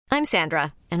I'm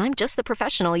Sandra, and I'm just the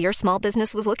professional your small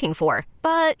business was looking for.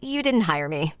 But you didn't hire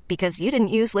me because you didn't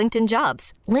use LinkedIn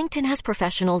Jobs. LinkedIn has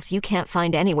professionals you can't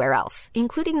find anywhere else,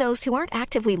 including those who aren't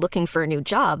actively looking for a new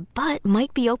job, but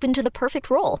might be open to the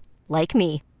perfect role, like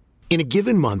me. In a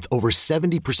given month, over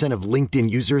 70% of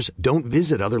LinkedIn users don't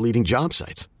visit other leading job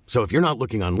sites. So if you're not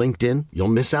looking on LinkedIn, you'll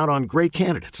miss out on great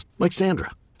candidates like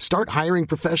Sandra. Start hiring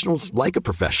professionals like a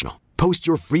professional. Post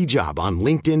your free job on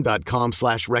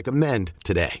linkedin.com/recommend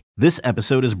today. This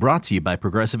episode is brought to you by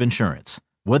Progressive Insurance.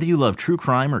 Whether you love true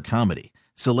crime or comedy,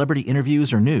 celebrity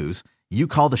interviews or news, you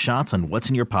call the shots on what's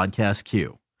in your podcast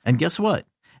queue. And guess what?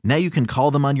 Now you can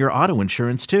call them on your auto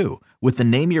insurance too with the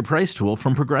Name Your Price tool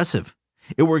from Progressive.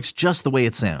 It works just the way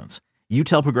it sounds. You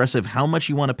tell Progressive how much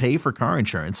you want to pay for car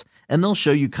insurance, and they'll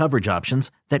show you coverage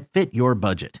options that fit your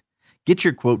budget. Get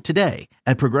your quote today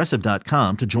at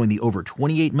Progressive.com to join the over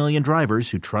 28 million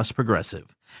drivers who trust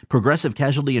Progressive. Progressive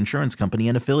Casualty Insurance Company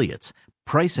and Affiliates.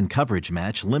 Price and coverage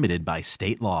match limited by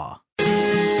state law. No,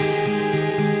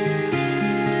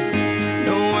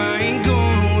 I ain't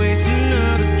gonna waste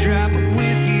another drop of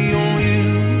whiskey on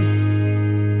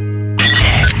you.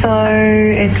 So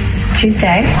it's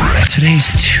Tuesday.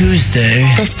 Today's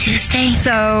Tuesday. This Tuesday?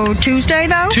 So Tuesday,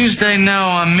 though? Tuesday, no,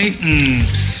 I'm meeting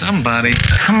somebody.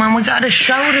 Come on, we got a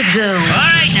show to do. All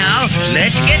right, now,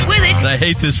 let's get with it. I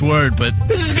hate this word, but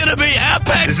this is going to be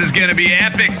epic. This is going to be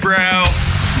epic, bro.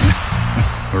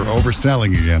 We're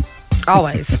overselling again.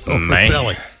 Always.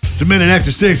 Overselling. It's a minute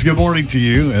after 6. Good morning to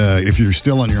you. If you're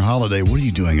still on your holiday, what are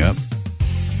you doing up?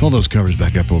 Pull those covers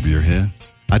back up over your head.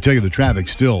 I tell you, the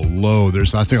traffic's still low.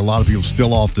 I think a lot of people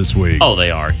still off this week. Oh,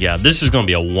 they are. Yeah, this is going to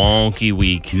be a wonky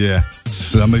week. Yeah.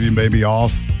 Some of you may be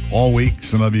off all week.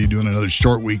 Some of you doing another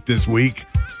short week this week.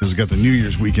 Because we've got the New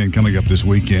Year's weekend coming up this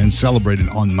weekend, celebrated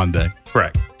on Monday.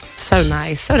 Correct. So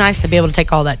nice. So nice to be able to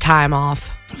take all that time off.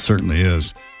 It certainly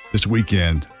is. This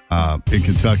weekend in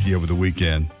Kentucky over the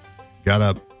weekend, got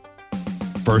up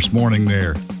first morning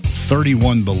there,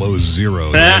 31 below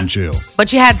zero, wind chill.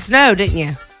 But you had snow, didn't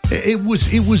you? It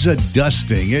was a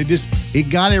dusting. It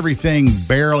got everything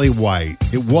barely white.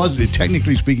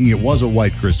 Technically speaking, it was a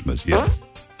white Christmas. Yeah.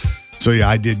 So yeah,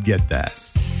 I did get that.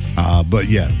 But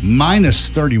yeah, minus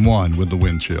 31 with the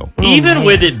wind chill. Even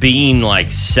with it being like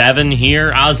 7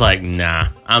 here, I was like, nah.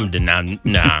 Yeah.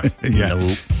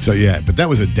 Nope. So yeah, but that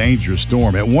was a dangerous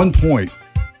storm. At one point,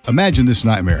 imagine this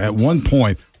nightmare. At one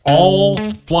point, all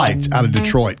flights out of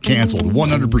Detroit canceled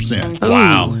 100%.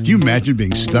 Wow. Can you imagine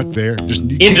being stuck there? In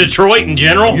Detroit in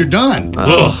general? You're done.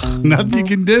 Ugh. Nothing you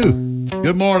can do.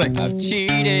 Good morning. I've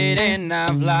cheated and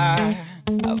I've lied.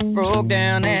 I've broke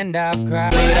down and I've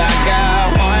cried. But I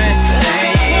got one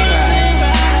thing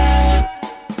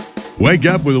right. Wake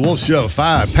up with the Wolf Show,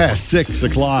 5 past 6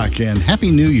 o'clock, and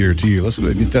Happy New Year to you. Let's go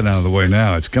ahead and get that out of the way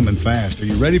now. It's coming fast. Are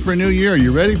you ready for a new year? Are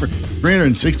you ready for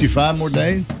 365 more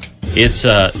days?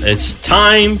 It's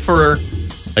time for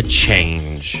a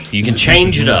change. You can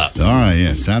change it up. All right,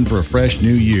 yeah. It's time for a fresh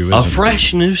new you. A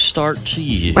fresh new start to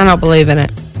you. I don't believe in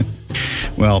it.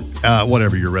 Well,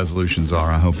 whatever your resolutions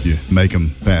are, I hope you make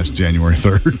them past January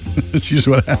 3rd. That's just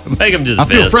what happens. Make them to the 5th. I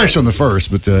feel fresh on the 1st,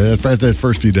 but after the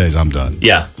first few days, I'm done.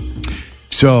 Yeah.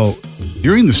 So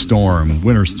during the storm,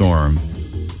 winter storm,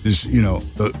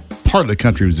 the part of the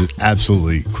country was just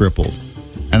absolutely crippled.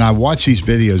 And I watch these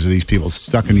videos of these people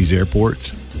stuck in these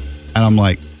airports, and I'm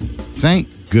like, thank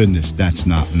goodness that's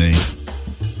not me.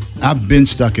 I've been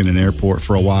stuck in an airport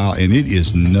for a while, and it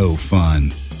is no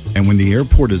fun. And when the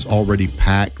airport is already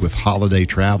packed with holiday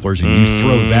travelers and you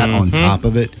throw that on top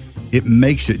of it, it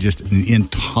makes it just an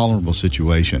intolerable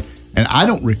situation. And I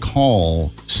don't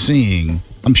recall seeing,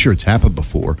 I'm sure it's happened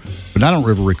before, but I don't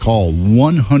ever recall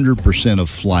 100% of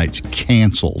flights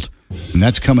canceled. And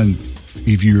that's coming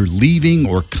if you're leaving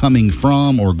or coming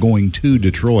from or going to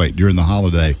Detroit during the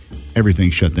holiday, everything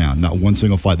shut down. Not one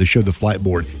single flight. They showed the flight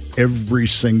board, every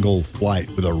single flight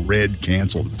with a red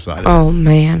canceled beside it. Oh,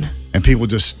 man. And people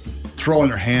just throwing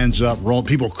their hands up,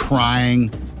 people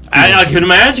crying. I can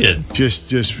imagine.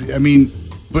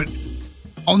 But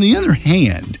on the other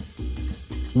hand,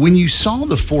 when you saw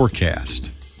the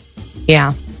forecast,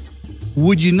 yeah,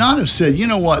 would you not have said, you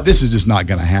know what, this is just not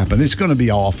going to happen. It's going to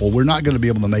be awful. We're not going to be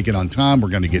able to make it on time. We're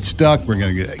going to get stuck. We're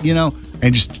going to get,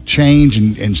 and just change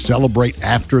and celebrate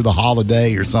after the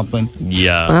holiday or something.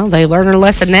 Yeah. Well, they learn their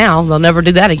lesson now. They'll never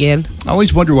do that again. I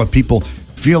always wonder what people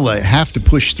feel they have to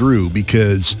push through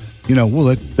because,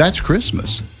 that's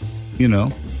Christmas.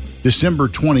 December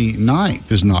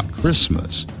 29th is not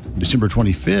Christmas. December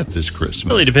 25th is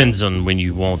Christmas. Really depends on when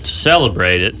you want to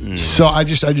celebrate it. So I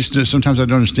just sometimes I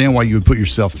don't understand why you would put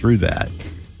yourself through that.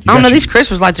 I don't know. These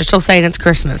Christmas lights are still saying it's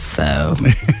Christmas, so.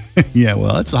 Yeah,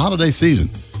 well, it's the holiday season.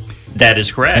 That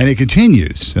is correct. And it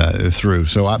continues through.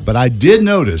 But I did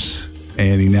notice,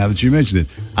 Annie, now that you mentioned it,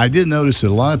 I did notice that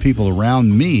a lot of people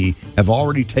around me have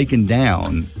already taken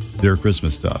down their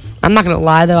Christmas stuff. I'm not going to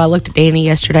lie, though. I looked at Danny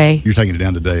yesterday. You're taking it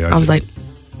down today, aren't you? I was like,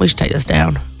 we should take this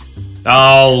down.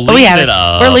 Oh, leave it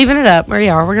up. We're leaving it up. We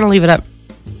are. We're going to leave it up.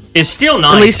 It's still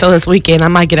nice. At least till this weekend. I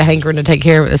might get a hankering to take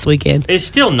care of it this weekend. It's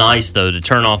still nice, though, to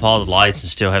turn off all the lights and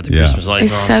still have the Christmas lights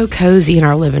It's on. so cozy in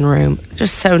our living room.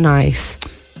 Just so nice.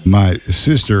 My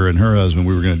sister and her husband,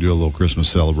 we were going to do a little Christmas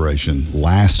celebration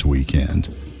last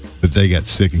weekend, but they got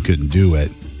sick and couldn't do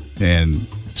it. And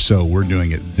so we're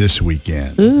doing it this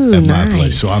weekend at my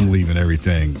place. So I'm leaving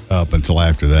everything up until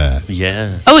after that.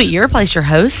 Yes. Oh, at your place you're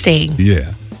hosting.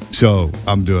 Yeah. So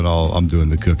I'm doing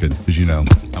the cooking because,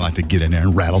 I like to get in there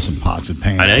and rattle some pots and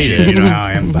pans. I know you do. You know how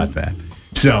I am about that.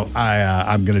 So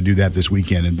I'm going to do that this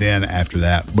weekend. And then after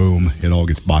that, boom, it all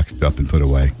gets boxed up and put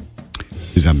away.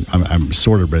 Because I'm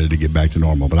sort of ready to get back to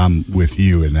normal. But I'm with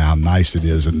you and how nice it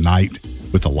is at night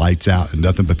with the lights out and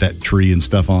nothing but that tree and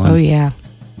stuff on. Oh, yeah.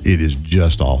 It is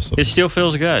just awesome. It still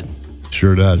feels good.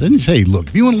 Sure does. And hey, look,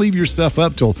 if you want to leave your stuff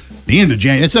up till the end of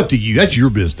January, it's up to you. That's your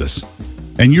business.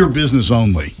 And your business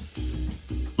only.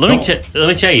 Let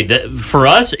me tell you that for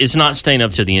us, it's not staying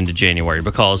up to the end of January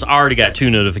because I already got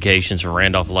 2 notifications from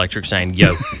Randolph Electric saying,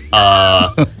 "Yo,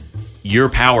 your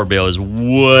power bill is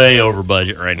way over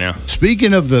budget right now."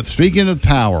 Speaking of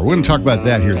power, we're going to talk about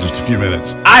that here in just a few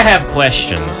minutes. I have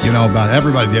questions. About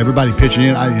everybody pitching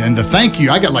in, and the thank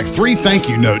you. I got like 3 thank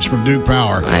you notes from Duke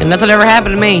Power. Nothing ever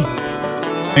happened to me.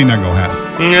 Ain't nothing gonna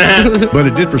happen, but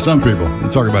it did for some people. We'll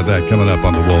talk about that coming up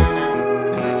on The Wolf.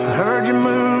 I heard you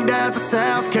moved out to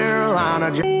South Carolina.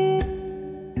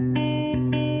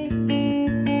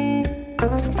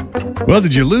 Well,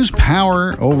 did you lose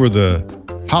power over the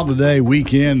holiday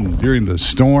weekend during the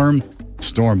storm? The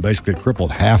storm basically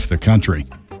crippled half the country.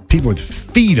 People with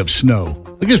feet of snow.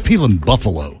 Look at those people in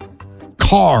Buffalo.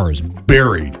 Cars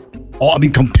buried.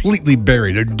 Completely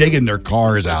buried. They're digging their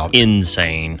cars out.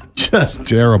 Insane. Just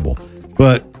terrible.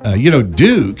 But,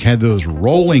 Duke had those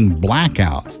rolling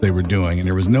blackouts they were doing, and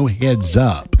there was no heads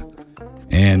up.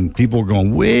 And people were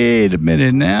going, wait a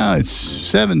minute now. It's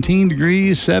 17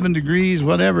 degrees, 7 degrees,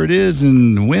 whatever it is,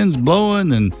 and the wind's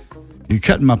blowing, and you're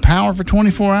cutting my power for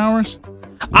 24 hours?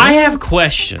 I have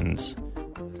questions.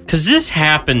 Because this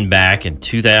happened back in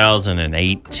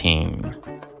 2018.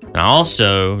 And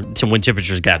also, when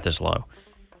temperatures got this low.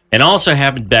 And also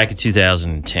happened back in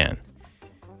 2010.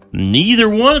 Neither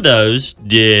one of those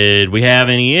did we have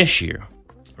any issue.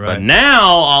 Right. But now,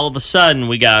 all of a sudden,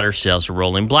 we got ourselves a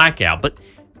rolling blackout. But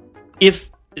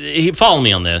follow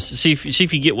me on this. See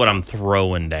if you get what I'm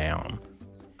throwing down.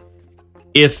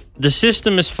 If the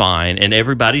system is fine and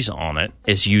everybody's on it,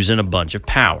 it's using a bunch of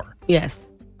power. Yes.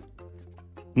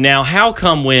 Now, how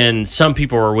come when some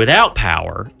people are without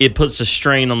power, it puts a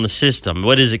strain on the system?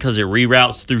 What is it? Because it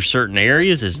reroutes through certain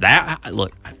areas? Is that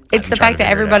look? It's the fact that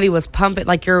everybody was pumping,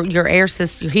 like your air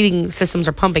system, your heating systems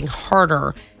are pumping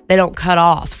harder. They don't cut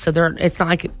off, so it's not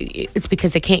like it's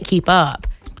because they can't keep up.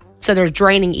 So they're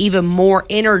draining even more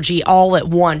energy all at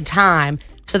one time.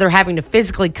 So they're having to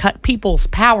physically cut people's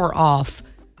power off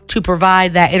to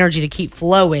provide that energy to keep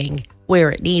flowing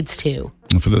where it needs to.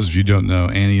 And for those of you who don't know,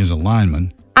 Annie is a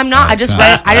lineman. I'm not. I just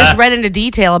read into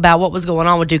detail about what was going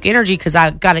on with Duke Energy because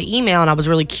I got an email and I was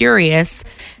really curious.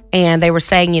 And they were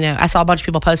saying, I saw a bunch of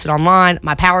people posted online.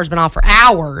 My power's been off for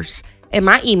hours. And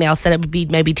my email said it would be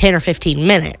maybe 10 or 15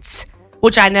 minutes,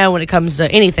 which I know when it comes to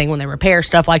anything, when they repair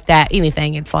stuff like that,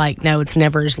 anything, it's like, no, it's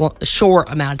never as short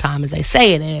amount of time as they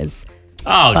say it is.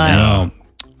 Oh,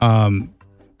 no.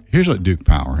 Here's what Duke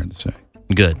Power had to say.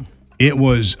 Good. It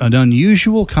was an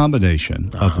unusual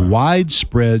combination of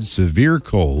widespread severe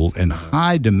cold and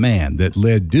high demand that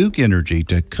led Duke Energy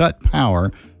to cut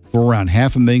power for around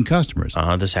 500,000 customers.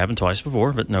 This happened twice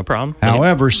before, but no problem.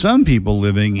 However, some people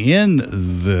living in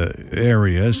the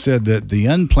area said that the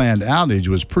unplanned outage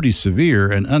was pretty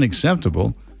severe and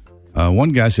unacceptable. One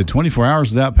guy said 24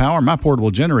 hours without power, my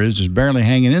portable generator is just barely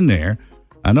hanging in there.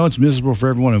 I know it's miserable for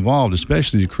everyone involved,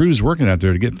 especially the crews working out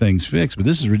there to get things fixed, but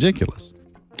this is ridiculous.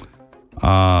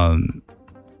 So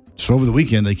over the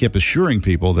weekend, they kept assuring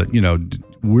people that,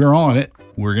 we're on it.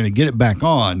 We're going to get it back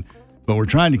on, but we're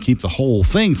trying to keep the whole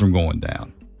thing from going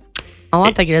down. All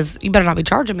I'm thinking is, you better not be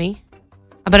charging me.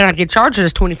 I better not get charged for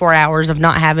just 24 hours of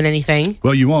not having anything.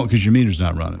 Well, you won't because your meter's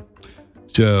not running.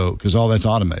 So, because all that's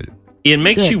automated. It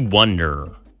makes you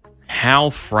wonder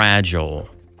how fragile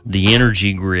the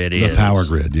energy grid is. The power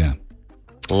grid, yeah.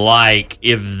 Like,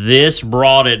 if this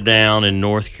brought it down in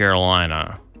North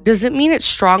Carolina, does it mean it's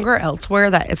stronger elsewhere,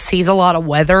 that it sees a lot of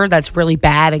weather that's really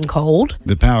bad and cold?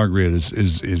 The power grid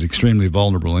is extremely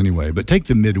vulnerable anyway. But take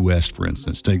the Midwest, for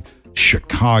instance. Take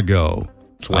Chicago,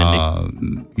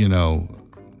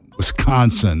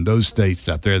 Wisconsin, those states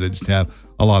out there that just have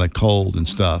a lot of cold and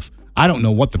stuff. I don't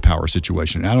know what the power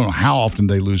situation is. I don't know how often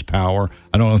they lose power.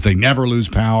 I don't know if they never lose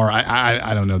power.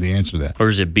 I don't know the answer to that. Or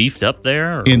is it beefed up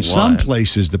there? In some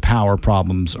places, the power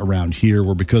problems around here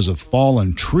were because of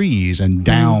fallen trees and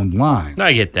downed lines.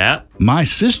 I get that. My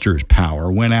sister's power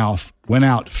went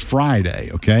out Friday,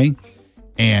 okay?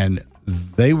 And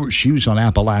she was on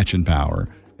Appalachian Power,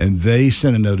 and they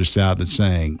sent a notice out that's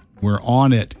saying, we're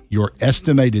on it. Your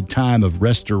estimated time of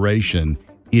restoration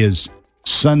is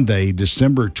Sunday,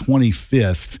 December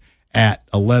 25th at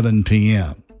 11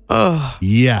 p.m. Oh.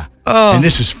 Yeah. Oh. And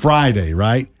this is Friday,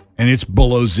 right? And it's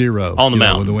below zero. On the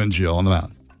mountain. With the wind chill on the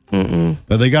mountain.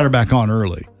 But they got her back on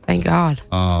early. Thank God.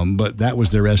 But that was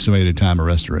their estimated time of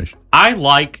restoration. I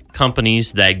like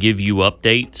companies that give you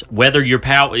updates, whether your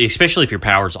power, especially if your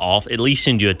power's off, at least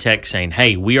send you a text saying,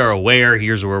 hey, we are aware,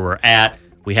 here's where we're at.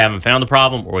 We haven't found the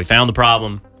problem, or we found the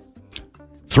problem.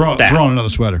 Throw on another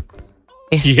sweater.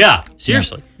 Yeah,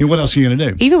 seriously. Yeah. What else are you going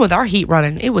to do? Even with our heat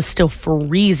running, it was still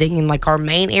freezing in like our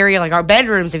main area, like our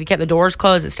bedrooms. If you kept the doors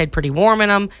closed, it stayed pretty warm in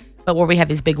them. But where we have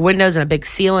these big windows and a big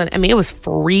ceiling, I mean, it was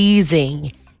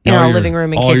freezing in our living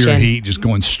room and kitchen. All your heat just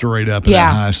going straight up in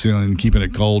that high ceiling and keeping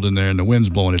it cold in there, and the wind's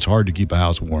blowing. It's hard to keep a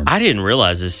house warm. I didn't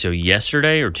realize this till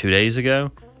yesterday or 2 days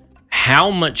ago,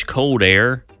 how much cold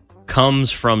air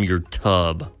comes from your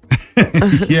tub.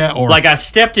 Yeah, or like I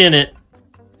stepped in it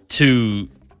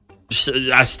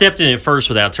first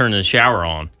without turning the shower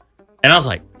on. And I was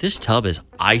like, this tub is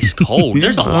ice cold.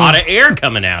 There's a lot of air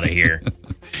coming out of here.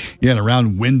 Yeah, and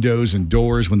around windows and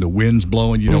doors when the wind's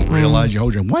blowing, you don't realize. You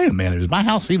hold your, wait a minute,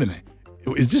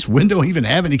 is this window even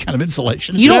have any kind of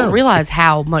insulation? You don't realize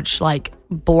how much like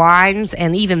blinds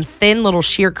and even thin little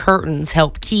sheer curtains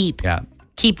help keep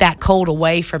that cold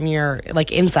away from your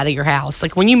like inside of your house.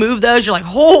 Like when you move those, you're like,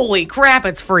 holy crap,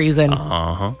 it's freezing.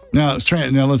 Uh-huh. Now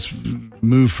let's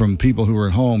move from people who are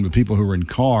at home to people who are in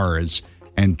cars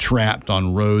and trapped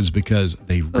on roads because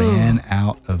they ran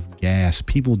out of gas.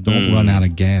 People don't run out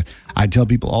of gas. I tell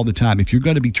people all the time, if you're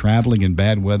going to be traveling in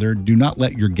bad weather, do not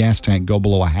let your gas tank go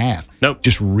below a half. Nope.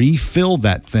 Just refill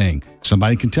that thing.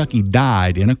 Somebody in Kentucky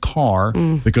died in a car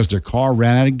because their car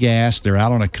ran out of gas. They're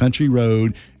out on a country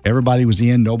road. Everybody was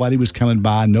in. Nobody was coming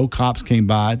by. No cops came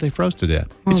by. They froze to death.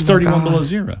 It's 31 below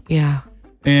zero. Yeah.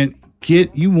 And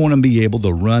kid, you want to be able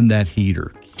to run that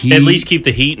heater. At least keep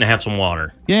the heat and have some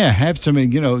water. Yeah, have some,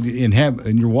 and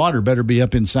your water better be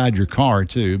up inside your car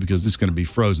too, because it's going to be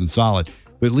frozen solid.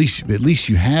 But at least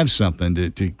you have something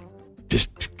to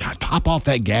just top off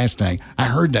that gas tank. I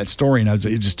heard that story,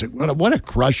 and what a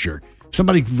crusher!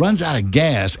 Somebody runs out of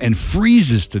gas and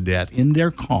freezes to death in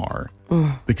their car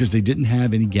because they didn't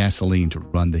have any gasoline to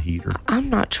run the heater.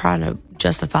 I'm not trying to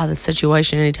justify the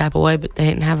situation any type of way, but they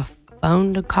didn't have a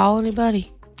phone to call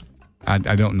anybody. I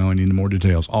don't know any more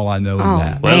details. All I know is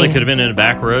that. Well, they could have been in a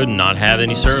back road and not have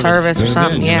any service. Or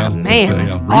something.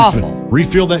 That's awful.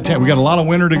 Refill that tank. We got a lot of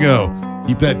winter to go.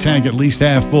 Keep that tank at least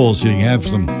half full so you can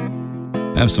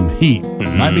have some heat.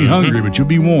 Might be hungry, but you'll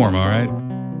be warm, all right?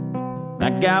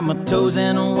 I got my toes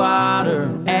in the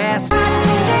water. Ass.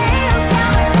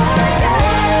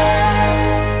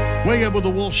 Wake Up with the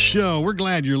Wolf Show. We're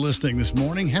glad you're listening this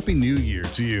morning. Happy New Year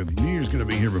to you. The New Year's going to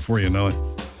be here before you know it.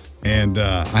 And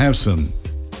I have some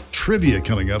trivia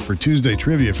coming up for Tuesday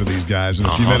trivia for these guys in a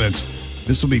few minutes.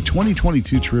 This will be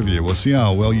 2022 trivia. We'll see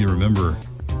how well you remember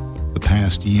the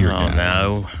past year. Oh,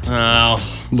 no.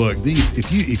 Oh. Look,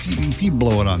 if you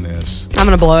blow it on this, I'm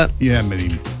going to blow it. You haven't been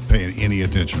even paying any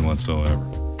attention whatsoever.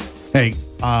 Hey,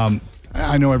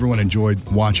 I know everyone enjoyed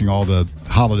watching all the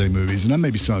holiday movies, and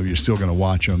maybe some of you are still going to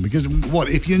watch them because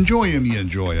if you enjoy them, you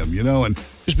enjoy them, And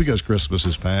just because Christmas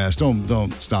is past,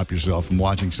 don't stop yourself from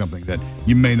watching something that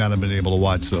you may not have been able to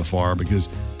watch so far because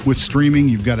with streaming,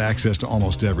 you've got access to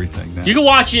almost everything now. You can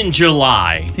watch it in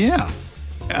July. Yeah.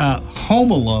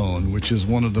 Home Alone, which is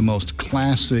one of the most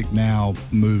classic now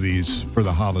movies for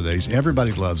the holidays.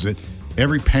 Everybody loves it.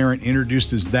 Every parent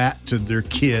introduces that to their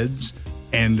kids,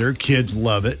 and their kids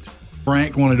love it.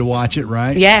 Frank wanted to watch it,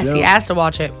 right? Yes, he asked to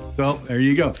watch it. So there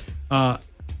you go.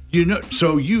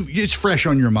 It's fresh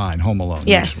on your mind, Home Alone.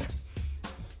 Yes.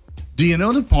 Do you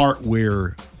know the part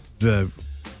where the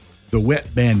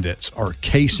wet bandits are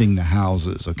casing the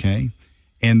houses, okay?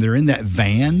 And they're in that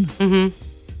van,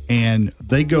 and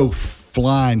they go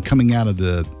flying, coming out of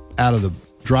the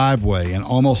driveway, and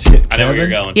almost hit Kevin. I know where you're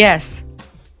going. Yes.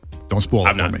 Don't spoil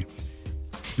it for me.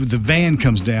 The van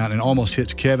comes down and almost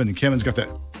hits Kevin, and Kevin's got that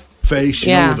face,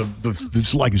 you know,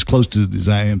 it's like as close to as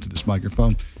I am to this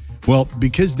microphone. Well,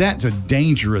 because that's a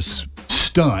dangerous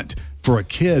stunt for a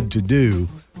kid to do,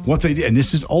 what they did, and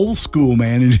this is old school,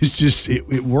 man, and it's just,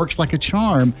 it works like a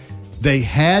charm. They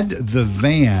had the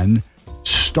van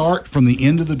start from the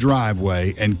end of the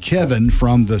driveway and Kevin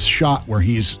from the shot where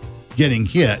he's getting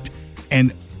hit,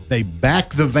 and they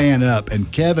back the van up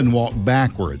and Kevin walked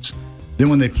backwards. Then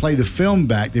when they play the film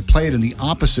back, they play it in the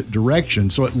opposite direction,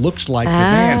 so it looks like the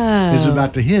van is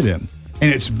about to hit him.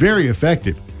 And it's very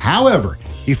effective. However,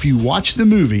 if you watch the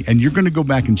movie, and you're going to go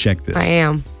back and check this. I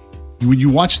am. When you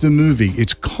watch the movie,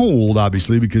 it's cold,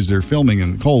 obviously, because they're filming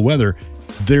in cold weather.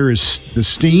 There is the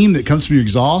steam that comes from your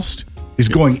exhaust is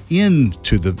going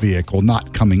into the vehicle,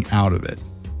 not coming out of it.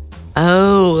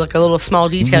 Oh, like a little small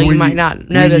detail you might not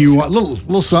notice.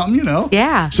 Little something, you know.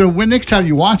 Yeah. So when next time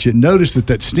you watch it, notice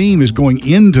that steam is going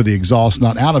into the exhaust,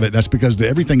 not out of it. That's because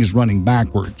everything is running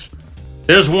backwards.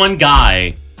 There's one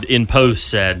guy in post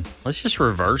said, let's just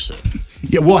reverse it.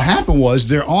 Yeah, what happened was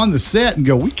they're on the set and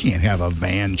go, we can't have a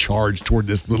van charged toward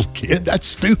this little kid. That's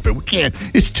stupid. We can't.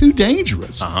 It's too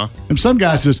dangerous. And some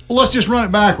guy says, well, let's just run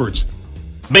it backwards.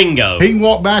 Bingo. He can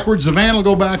walk backwards, the van will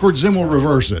go backwards, then we'll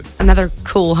reverse it. Another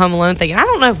cool Home Alone thing. And I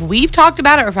don't know if we've talked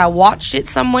about it or if I watched it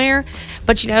somewhere,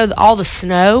 but you know, all the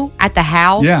snow at the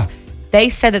house. Yeah. They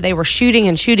said that they were shooting,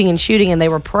 and they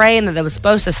were praying that it was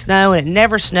supposed to snow, and it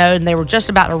never snowed, and they were just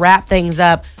about to wrap things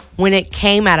up when it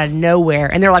came out of nowhere.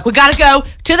 And they're like, we got to go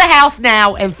to the house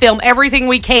now and film everything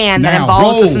we can that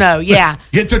involves the snow. Yeah.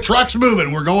 Get the trucks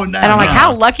moving. We're going down. And I'm like,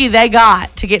 how lucky they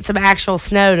got to get some actual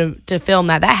snow to film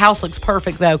that. That house looks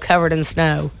perfect, though, covered in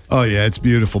snow. Oh, yeah, it's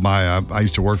beautiful. I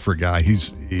used to work for a guy.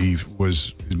 He's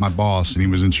my boss, and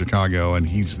he was in Chicago, and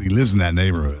he lives in that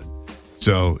neighborhood.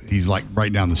 So he's like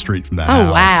right down the street from that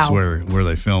house wow. where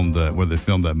they filmed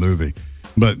that movie.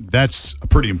 But that's a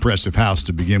pretty impressive house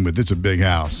to begin with. It's a big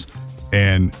house,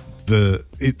 and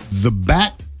the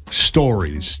back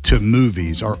stories to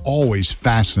movies are always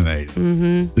fascinating.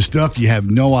 Mm-hmm. The stuff you have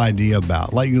no idea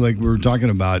about, like we were talking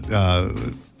about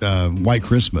White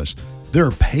Christmas. There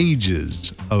are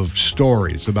pages of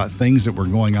stories about things that were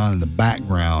going on in the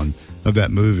background of that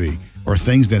movie, or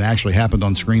things that actually happened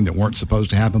on screen that weren't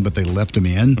supposed to happen, but they left them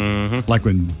in. Mm-hmm. Like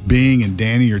when Bing and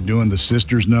Danny are doing the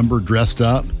sisters number dressed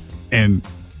up, and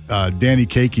Danny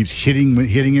Kaye keeps hitting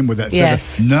him with that.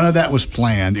 Yes. Feather. None of that was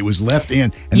planned. It was left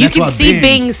in. And you can see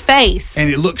Bing's face. And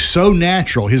it looks so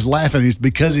natural. His laughing is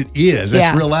because it is.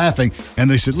 That's real laughing. And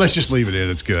they said, let's just leave it in.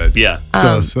 It's good. Yeah.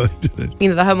 So they did it. You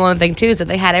know, the Home Alone thing, too, is that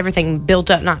they had everything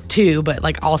built up, not two, but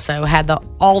like also had the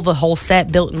whole set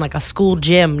built in like a school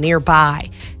gym nearby.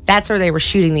 That's where they were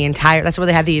shooting that's where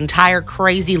they had the entire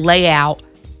crazy layout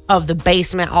of the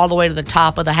basement all the way to the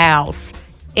top of the house.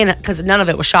 Because none of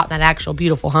it was shot in that actual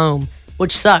beautiful home,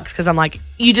 which sucks because I'm like,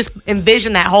 you just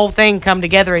envision that whole thing come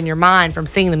together in your mind from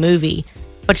seeing the movie.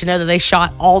 But you know that they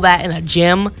shot all that in a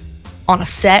gym on a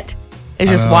set. It's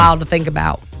just wild to think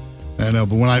about. I know,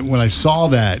 but when I saw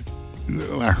that,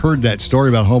 I heard that story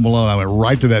about Home Alone, I went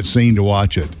right to that scene to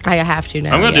watch it. I have to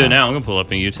now. I'm going to do it now. I'm going to pull it up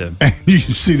on YouTube. And you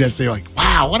see that scene, like,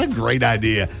 wow, what a great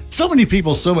idea. So many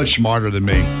people so much smarter than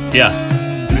me. Yeah.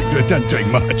 It doesn't take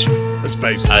much. Let's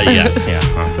face it.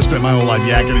 Yeah. I spent my whole life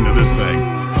yakking into this thing.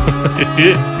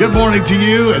 Good morning to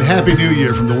you and Happy New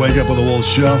Year from the Wake Up with the Wolf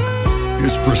show.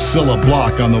 Here's Priscilla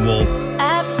Block on the Wolf.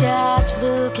 I've stopped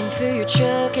looking for your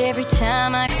truck every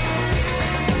time I...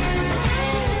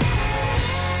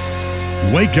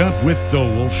 Wake Up with the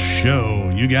Wolf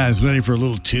show. You guys ready for a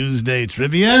little Tuesday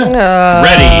trivia?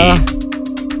 Ready.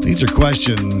 These are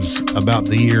questions about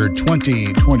the year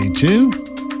 2022.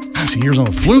 Gosh, the years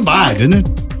flew by, didn't it?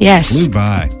 Yes. Flew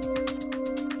by.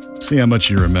 See how much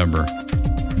you remember.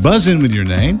 Buzz in with your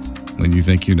name when you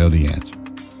think you know the answer.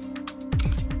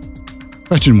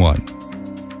 Question 1.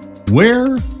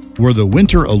 Where were the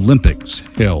Winter Olympics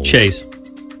held? Chase.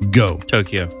 Go.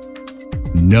 Tokyo.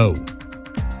 No.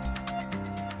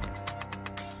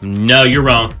 No, you're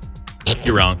wrong.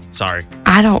 You're wrong. Sorry.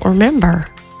 I don't remember.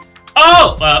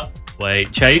 Oh!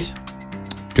 Wait. Chase?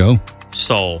 Go.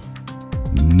 Seoul.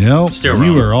 No. Still wrong.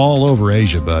 You were all over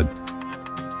Asia, bud.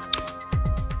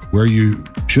 Where you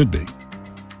should be.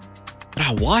 But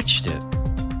I watched it.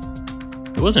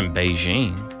 It wasn't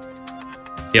Beijing.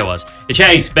 Yeah, it was.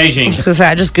 Chase, Beijing. I was gonna say,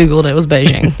 I just Googled it. It was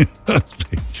Beijing. That's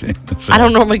Beijing. I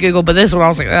don't normally Google, but this one I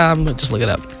was like, I'm going to just look it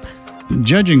up.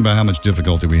 Judging by how much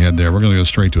difficulty we had there, we're going to go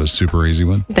straight to a super easy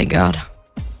one. Thank God.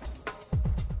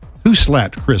 Who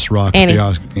slapped Chris Rock Annie. at the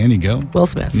Oscar? Annie, go. Will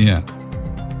Smith. Yeah.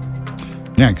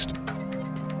 Next.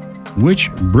 Which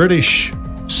British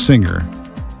singer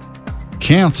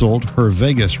canceled her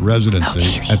Vegas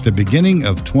residency at the beginning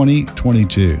of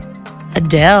 2022?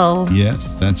 Adele. Yes,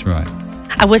 that's right.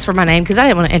 I whispered my name because I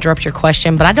didn't want to interrupt your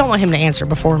question, but I don't want him to answer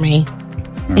before me.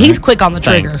 All He's right. quick on the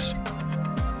trigger.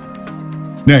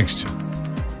 Thanks. Next.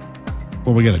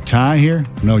 Well, we got a tie here?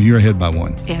 No, you're ahead by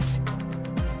one. Yes.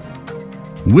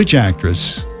 Which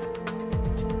actress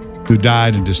who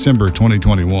died in December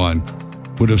 2021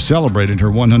 would have celebrated her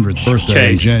 100th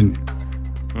birthday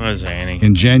Where's Annie?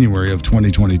 in January of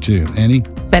 2022? Annie?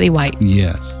 Betty White.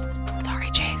 Yes.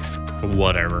 Sorry, Chase.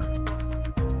 Whatever.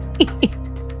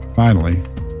 Finally,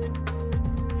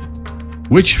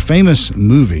 which famous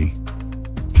movie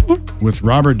with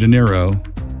Robert De Niro,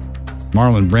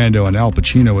 Marlon Brando, and Al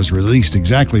Pacino was released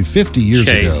exactly 50 years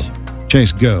Chase. ago?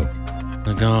 Chase, go.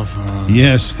 The Godfather.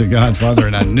 Yes, The Godfather,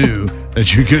 and I knew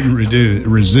that you couldn't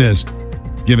resist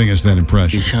giving us that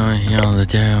impression. You can't yell the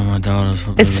day on my daughter's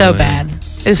It's so bad.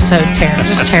 It's so terrible.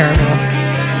 Just terrible.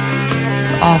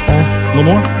 It's awful. A little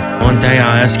more? One day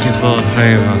I'll ask you for a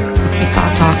favor.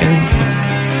 Stop talking.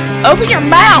 Open your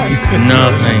mouth.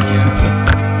 No, thank you.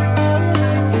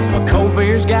 A cold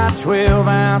beer's got 12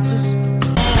 ounces.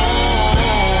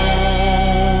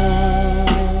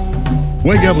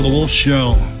 Wake up with the Wolf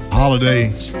Show.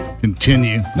 Holidays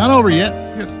continue. Not over yet.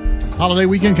 Holiday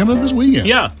weekend coming up this weekend.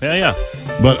 Yeah.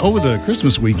 But over the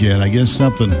Christmas weekend, I guess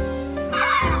something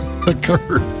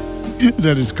occurred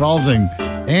that is causing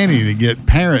Annie to get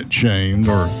parent shamed,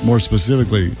 or more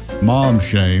specifically, mom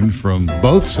shamed from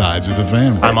both sides of the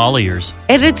family. I'm all ears.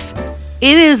 It's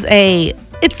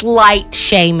light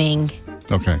shaming.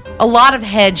 Okay. A lot of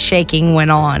head shaking went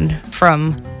on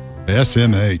from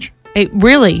SMH. I don't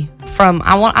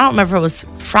remember if it was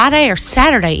Friday or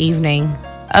Saturday evening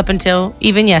up until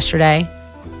even yesterday.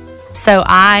 So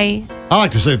I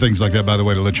like to say things like that, by the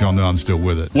way, to let y'all know I'm still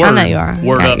with it. I know you are.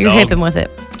 Word up, you're dog. hipping with it.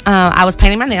 I was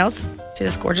painting my nails. See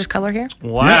this gorgeous color here?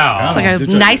 Wow. It's like a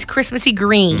nice Christmassy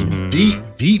green.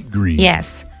 Deep green.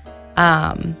 Yes.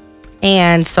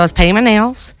 And so I was painting my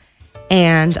nails,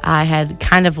 and I had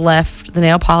kind of left the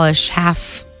nail polish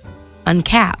half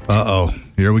uncapped. Uh-oh.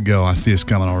 Here we go. I see it's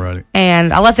coming already.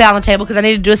 And I left it out on the table because I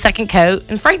needed to do a second coat.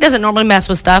 And Frank doesn't normally mess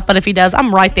with stuff, but if he does,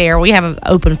 I'm right there. We have an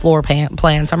open floor plan, so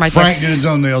I'm right there. Frank did his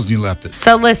own nails and you left it.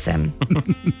 So listen,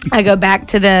 I go back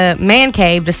to the man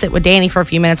cave to sit with Danny for a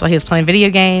few minutes while he was playing video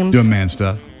games. Doing man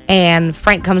stuff. And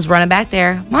Frank comes running back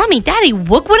there. Mommy, Daddy,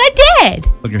 look what I did.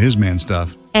 Look at his man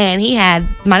stuff. And he had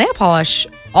my nail polish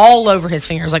all over his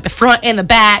fingers, like the front and the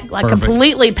back, like Perfect.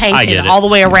 completely painted all the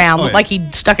way around. Oh, Looked like he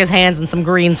stuck his hands in some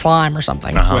green slime or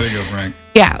something. Way to go, Frank.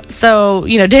 Yeah. So,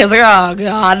 Dan's like, oh,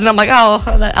 God. And I'm like, oh,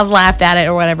 I laughed at it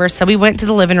or whatever. So we went to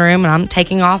the living room, and I'm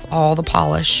taking off all the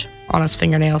polish on his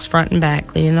fingernails, front and back,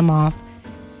 cleaning them off.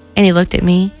 And he looked at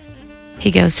me.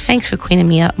 He goes, thanks for cleaning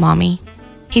me up, Mommy.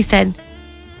 He said,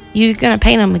 you're going to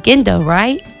paint them again, though,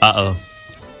 right? Uh-oh.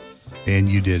 And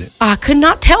you did it. I could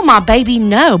not tell my baby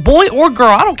no, boy or girl.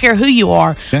 I don't care who you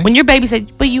are. Okay. When your baby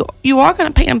said, but you are going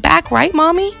to paint them back, right,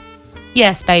 Mommy?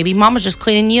 Yes, baby. Mama's just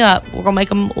cleaning you up. We're going to make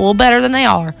them a little better than they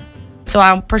are. So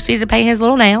I proceeded to paint his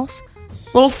little nails.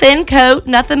 Little thin coat,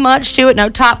 nothing much to it. No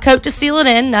top coat to seal it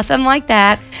in, nothing like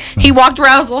that. He walked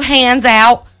around with his little hands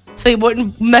out so he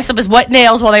wouldn't mess up his wet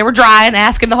nails while they were drying,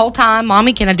 asking the whole time,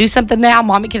 Mommy, can I do something now?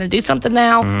 Mommy, can I do something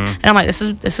now? And I'm like,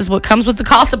 this is what comes with the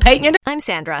cost of painting your I'm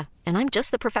Sandra, and I'm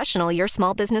just the professional your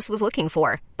small business was looking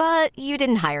for. But you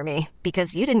didn't hire me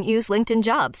because you didn't use LinkedIn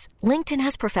Jobs. LinkedIn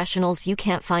has professionals you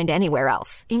can't find anywhere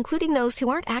else, including those who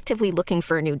aren't actively looking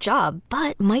for a new job,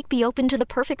 but might be open to the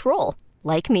perfect role,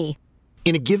 like me.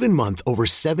 In a given month, over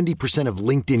 70% of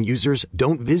LinkedIn users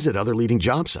don't visit other leading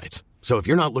job sites. So if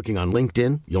you're not looking on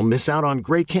LinkedIn, you'll miss out on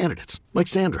great candidates like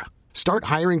Sandra. Start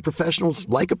hiring professionals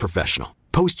like a professional.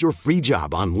 Post your free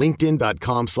job on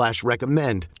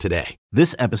linkedin.com/recommend today.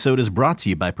 This episode is brought to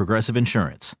you by Progressive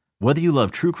Insurance. Whether you love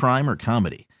true crime or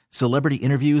comedy, celebrity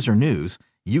interviews or news,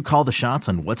 you call the shots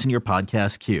on what's in your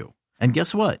podcast queue. And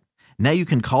guess what? Now you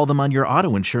can call them on your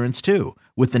auto insurance too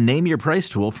with the Name Your Price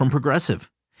tool from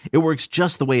Progressive. It works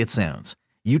just the way it sounds.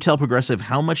 You tell Progressive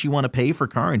how much you want to pay for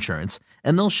car insurance,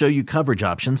 and they'll show you coverage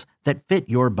options that fit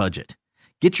your budget.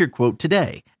 Get your quote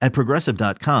today at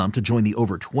Progressive.com to join the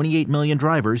over 28 million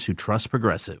drivers who trust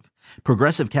Progressive.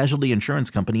 Progressive Casualty Insurance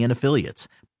Company and Affiliates.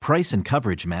 Price and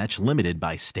coverage match limited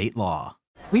by state law.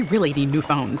 We really need new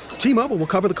phones. T-Mobile will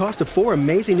cover the cost of 4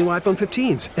 amazing new iPhone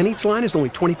 15s, and each line is only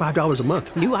 $25 a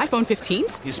month. New iPhone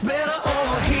 15s? It's better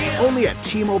over here. Only at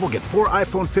T-Mobile, get 4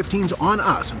 iPhone 15s on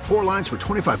us and 4 lines for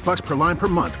 $25 per line per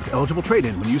month with eligible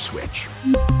trade-in when you switch.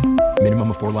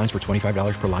 Minimum of 4 lines for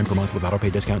 $25 per line per month with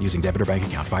autopay discount using debit or bank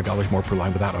account. $5 more per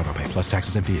line without autopay, plus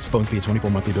taxes and fees. Phone fee at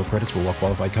 24 monthly bill credits for well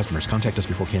qualified customers. Contact us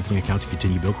before canceling account to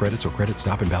continue bill credits or credit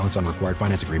stop and balance on required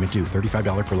finance agreement due.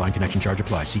 $35 per line connection charge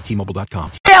applies. See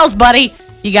T-Mobile.com. Tails, buddy.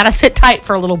 You got to sit tight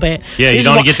for a little bit. Yeah, So you he's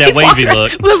don't get that he's wavy walking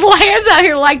look. With his little hands out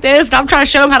here like this, and I'm trying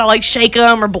to show him how to like shake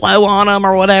them or blow on them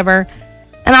or whatever.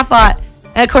 And I thought,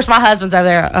 and of course my husband's over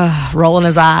there rolling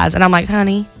his eyes, and I'm like,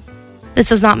 honey, this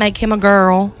does not make him a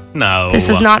girl. No. This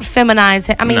does not feminize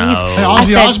him. I mean, he's. Hey, I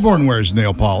Ozzy said, Osbourne wears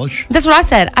nail polish. that's what I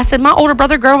said. I said, my older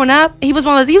brother growing up, he was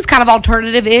one of those, he was kind of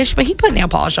alternative-ish, but he put nail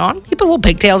polish on. He put little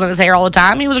pigtails in his hair all the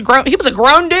time. He was a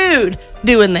grown dude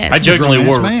doing this. I jokingly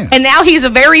wore. And now he's a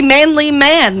very manly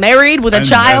man, married with a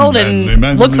child,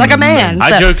 and looks like a man.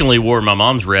 I So- jokingly wore my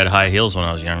mom's red high heels when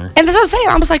I was younger. And that's what I'm saying.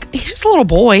 I was like, he's just a little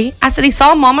boy. I said, he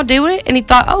saw Mama do it, and he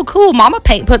thought, oh, cool, Mama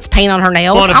puts paint on her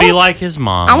nails. Want to be like his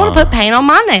mom. I want to put paint on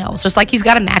my nails, just like he's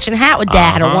got a matching hat with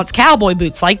Dad, or Uh-huh. wants cowboy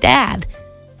boots like Dad.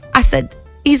 I said,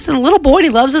 he's a little boy and he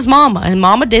loves his mama, and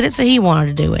Mama did it, so he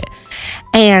wanted to do it.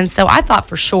 And so I thought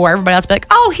for sure everybody else would be like,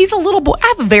 oh, he's a little boy. I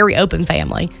have a very open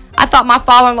family. I thought my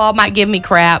father-in-law might give me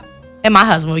crap, and my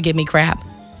husband would give me crap.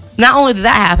 Not only did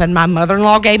that happen, my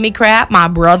mother-in-law gave me crap, my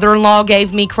brother-in-law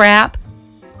gave me crap.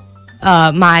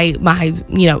 My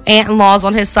aunt-in-laws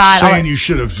on his side. Saying you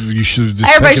should have just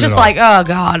Everybody's taken just it like, off.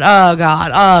 oh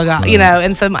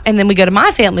God, and then we go to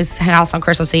my family's house on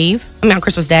Christmas on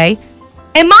Christmas Day,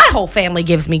 and my whole family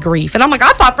gives me grief, and I'm like,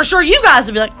 I thought for sure you guys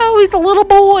would be like, oh, he's a little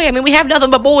boy. I mean, we have nothing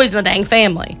but boys in the dang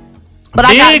family. But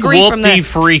I got Big grief from them. whoopty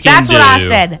freaking That's what I do.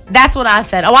 said. That's what I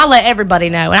said. Oh, I let everybody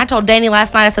know. And I told Danny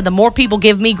last night, I said, the more people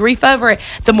give me grief over it,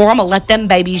 the more I'm going to let them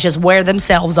babies just wear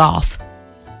themselves off.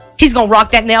 He's going to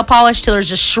rock that nail polish till there's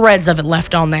just shreds of it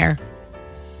left on there.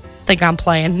 Think I'm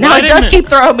playing. No, it does keep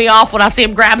throwing me off when I see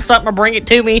him grab something or bring it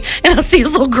to me, and I see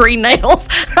his little green nails.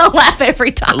 I laugh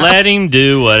every time. Let him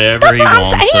do whatever That's he what I'm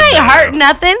wants. saying. He to ain't do. hurting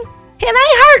nothing. It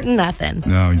ain't hurting nothing.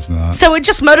 No, he's not. So it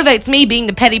just motivates me, being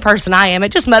the petty person I am.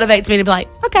 It just motivates me to be like,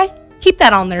 okay, keep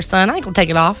that on there, son. I ain't going to take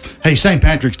it off. Hey, St.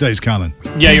 Patrick's Day's coming.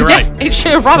 Yeah, you're right. It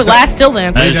should probably last till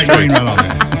then. Lay that green right on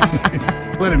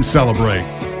there. Let him celebrate.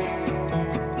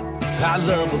 I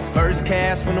love a first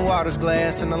cast when the water's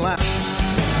glass and the line.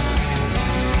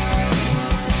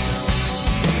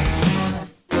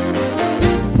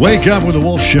 Wake up with the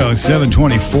Wolf Show,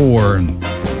 724, and a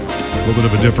little bit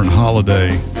of a different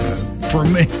holiday for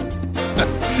me.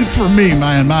 For me,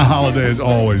 man, my holiday is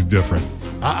always different.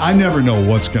 I never know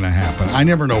what's going to happen. I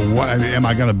never know am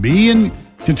I going to be in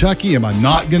Kentucky? Am I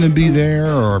not going to be there?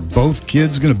 Or are both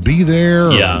kids going to be there?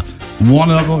 Or Yeah.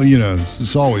 one of them,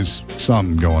 it's always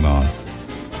something going on.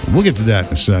 We'll get to that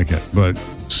in a second. But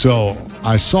so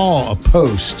I saw a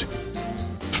post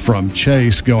from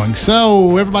Chase going,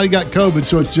 so everybody got COVID,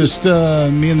 so it's just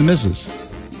me and the missus.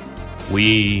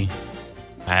 We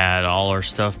had all our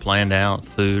stuff planned out,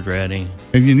 food ready.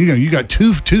 And you got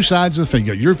two sides of the family.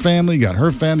 You got your family, you got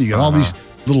her family, you got all these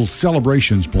little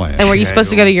celebrations planned. And were you supposed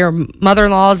to go to your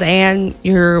mother-in-law's and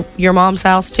your mom's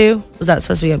house too? Was that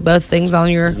supposed to be both things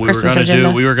on your Christmas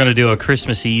agenda? We were going to do a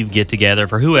Christmas Eve get together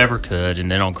for whoever could,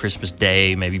 and then on Christmas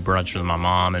Day maybe brunch with my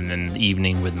mom, and then the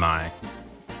evening with my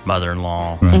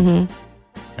mother-in-law. Right. Mm-hmm.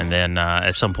 And then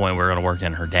at some point we're going to work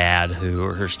in her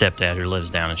stepdad who lives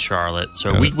down in Charlotte.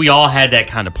 So Got it. we all had that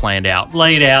kind of planned out,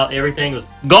 laid out. Everything was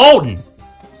golden.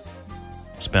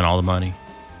 Spent all the money.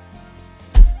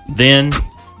 Then,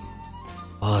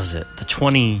 what was it? The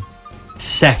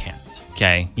 22nd.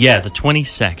 Okay. Yeah, the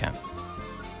 22nd.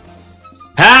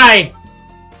 Hi!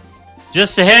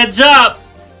 Just a heads up.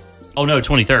 Oh, no,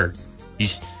 23rd.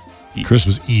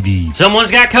 Christmas Eve.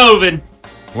 Someone's got COVID.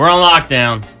 We're on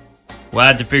lockdown. We'll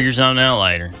have to figure something out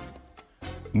later.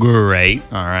 Great.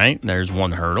 All right. There's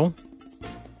one hurdle.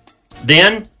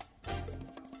 Then,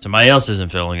 somebody else isn't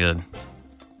feeling good.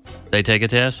 They take a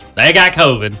test. They got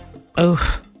COVID.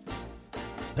 Oh.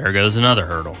 There goes another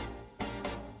hurdle.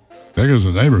 There goes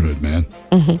the neighborhood, man.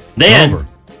 Mm-hmm.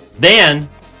 Then,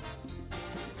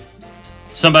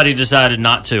 somebody decided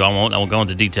not to. I won't go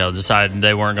into detail. Decided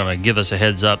they weren't going to give us a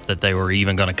heads up that they were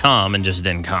even going to come, and just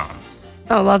didn't come.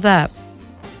 Oh, love that.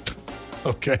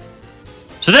 Okay.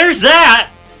 So there's that.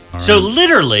 All So right.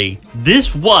 literally,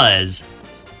 this was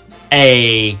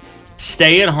a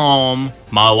stay-at-home,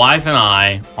 my wife and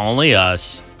I, only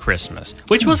us, Christmas,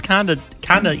 which was kind of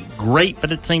great,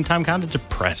 but at the same time kind of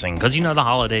depressing because the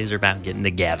holidays are about getting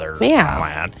together. Yeah.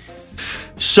 Glad.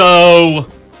 So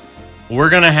we're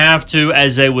gonna have to,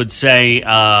 as they would say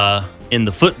in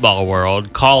the football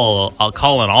world, call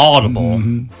an audible.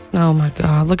 Mm-hmm. Oh my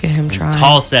God! Look at him trying.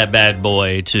 Toss that bad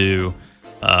boy to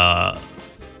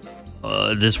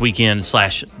this weekend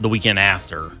 / the weekend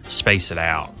after. Space it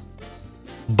out.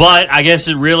 But I guess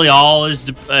it really all is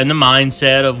in the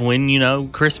mindset of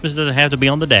when, Christmas doesn't have to be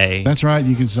on the day. That's right.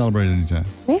 You can celebrate anytime.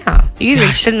 Yeah. You can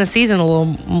extend the season a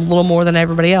little more than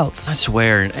everybody else. I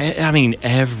swear. I mean,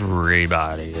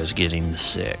 everybody is getting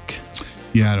sick.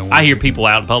 Yeah, I hear people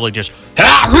out in public just,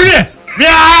 breathe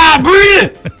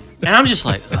it. And I'm just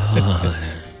like,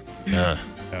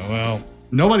 Well,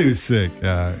 nobody was sick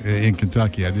in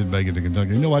Kentucky. I did make it to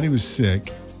Kentucky. Nobody was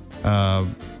sick.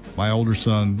 My older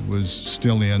son was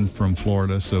still in from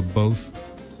Florida, so both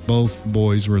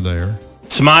boys were there.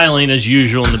 Smiling as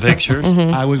usual in the pictures.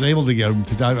 I was able to get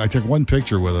them. I took one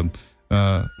picture with them,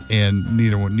 and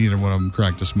neither one of them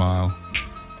cracked a smile.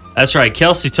 That's right.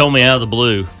 Kelsey told me out of the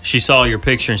blue. She saw your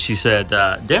picture and she said,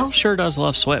 Daryl sure does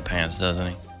love sweatpants, doesn't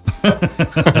he?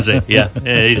 I said, yeah,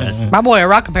 he does. My boy, a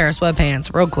rock a pair of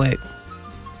sweatpants, real quick.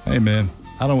 Hey, man,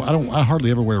 I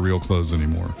hardly ever wear real clothes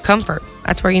anymore. Comfort.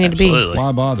 That's where you need to be.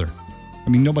 Why bother? I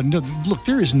mean, look,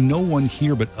 there is no one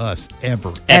here but us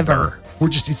ever.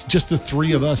 It's just the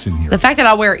three of us in here. The fact that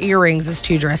I wear earrings is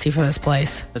too dressy for this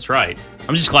place. That's right.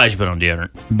 I'm just glad you put on deodorant.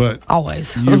 But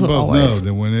always. You both know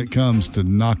that when it comes to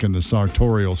knocking the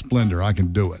sartorial splendor, I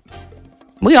can do it.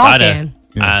 We all can.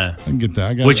 Yeah, I can get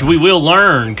that. Which we will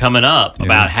learn coming up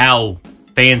about how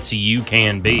fancy you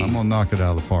can be. I'm going to knock it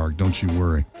out of the park. Don't you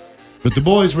worry. But the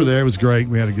boys were there. It was great.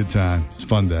 We had a good time. It's a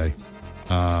fun day.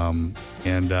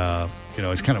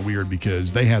 It's kind of weird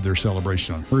because they had their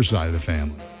celebration on her side of the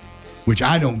family, which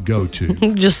I don't go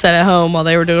to. Just sat at home while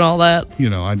they were doing all that.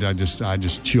 I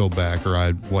just chill back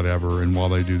or whatever, and while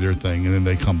they do their thing, and then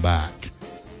they come back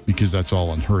because that's all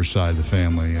on her side of the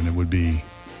family, and it would be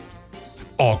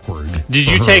awkward. Did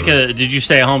you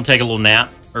stay at home, take a little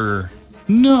nap, or?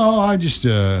 No, I just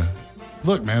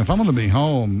look, man. If I'm going to be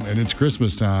home and it's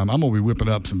Christmas time, I'm going to be whipping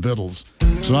up some vittles.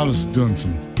 So I was doing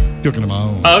some cooking of my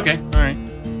own. Oh, okay, all right.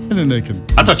 And then they could.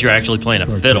 I thought you were actually playing a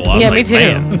fiddle. I was me too.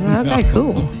 Okay,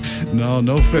 cool.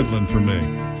 No fiddling for me.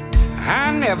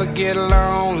 I never get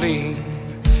lonely.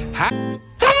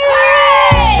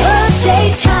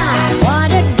 Birthday time,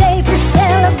 what a day for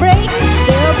celebrating.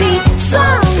 There'll be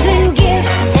songs and gifts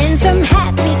and some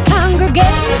happy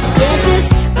congregating. This is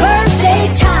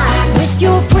birthday time with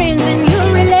your friends and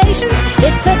your relations.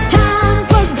 It's a time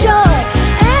for joy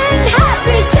and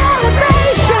happy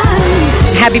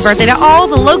celebrations. Happy birthday to all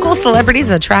the local celebrities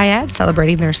of the Triad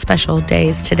celebrating their special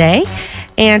days today.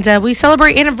 And we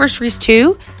celebrate anniversaries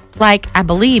too. Like, I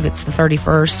believe it's the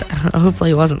 31st.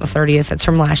 Hopefully it wasn't the 30th. It's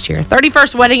from last year.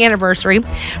 31st wedding anniversary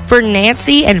for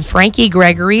Nancy and Frankie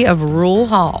Gregory of Rule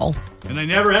Hall. And they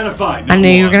never had a fight. I knew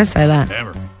you were going to say that.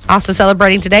 Never. Also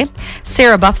celebrating today,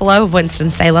 Sarah Buffalo of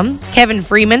Winston-Salem, Kevin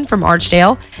Freeman from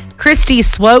Archdale, Christy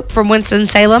Swope from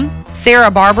Winston-Salem,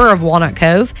 Sarah Barber of Walnut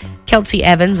Cove, Kelsey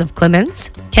Evans of Clemens,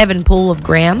 Kevin Poole of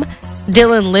Graham,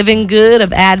 Dylan Living Good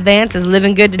of Advance is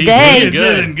living good today. He's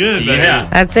living good, yeah.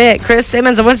 That's it. Chris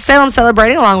Simmons of Winston-Salem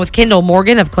celebrating along with Kendall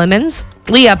Morgan of Clemens,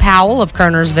 Leah Powell of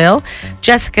Kernersville,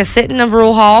 Jessica Sitton of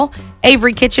Rule Hall,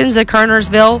 Avery Kitchens of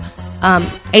Kernersville.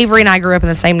 Avery and I grew up in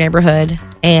the same neighborhood.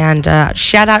 And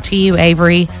shout out to you,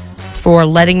 Avery, for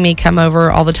letting me come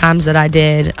over all the times that I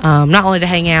did, not only to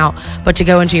hang out, but to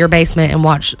go into your basement and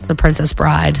watch The Princess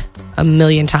Bride a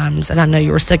million times. And I know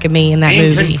you were sick of me in that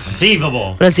movie.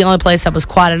 Inconceivable. But it's the only place that was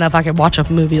quiet enough I could watch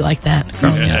a movie like that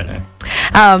growing up.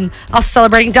 Also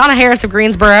celebrating Donna Harris of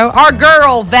Greensboro, our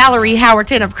girl Valerie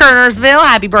Howerton of Kernersville,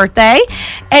 happy birthday.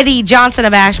 Eddie Johnson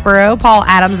of Ashboro, Paul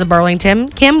Adams of Burlington,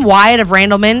 Kim Wyatt of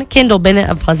Randleman, Kendall Bennett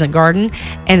of Pleasant Garden,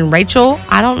 and Rachel,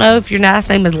 I don't know if your last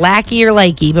name is Lackey or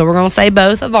Lakey, but we're going to say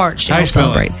both of Archdale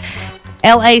celebrate.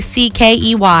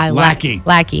 Lackey.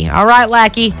 Lackey. All right,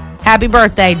 Lackey. Happy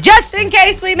birthday. Just in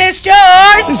case we missed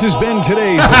yours. This has been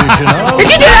today's edition of... Did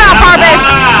you do that on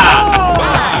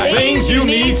purpose? Things you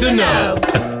need to know.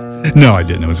 No, I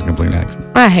didn't. It was a complete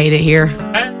accident. I hate it here.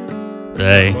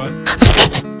 Hey. No,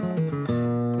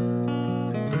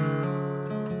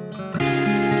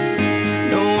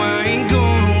 I ain't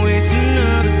gonna waste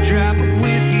another drop of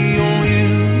whiskey on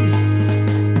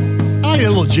you. I get a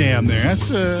little jam there.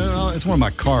 That's it's one of my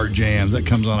car jams. That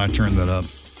comes on, I turn that up.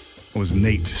 It was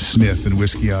Nate Smith and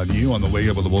Whiskey on You on the Wake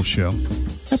Up with the Wolf Show.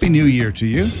 Happy New Year to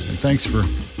you, and thanks for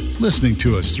listening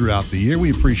to us throughout the year. We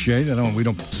appreciate it. We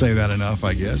don't say that enough,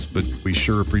 I guess, but we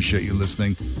sure appreciate you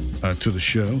listening to the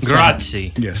show.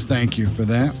 Grazie. Yes, thank you for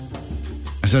that.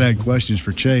 I said I had questions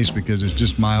for Chase because it's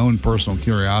just my own personal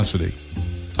curiosity.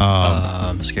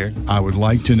 I'm scared. I would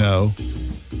like to know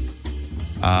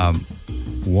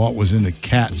what was in the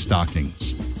cat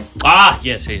stockings.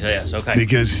 Yes, okay.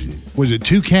 Because, was it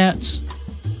 2 cats?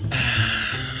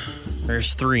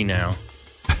 There's 3 now.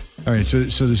 All right, so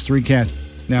there's 3 cats.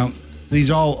 Now, these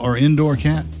all are indoor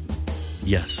cats?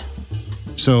 Yes.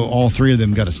 So all 3 of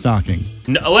them got a stocking?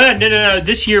 No.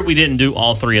 This year we didn't do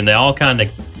all 3, and they all kind of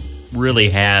really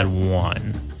had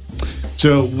one.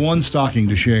 So 1 stocking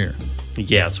to share?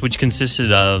 Yes, which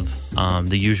consisted of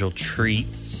the usual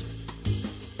treats.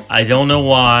 I don't know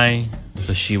why,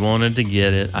 but she wanted to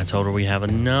get it. I told her we have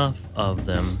enough of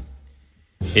them.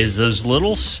 Is those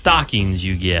little stockings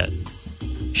you get,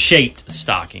 shaped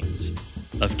stockings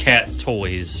of cat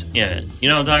toys in it. You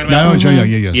know what I'm talking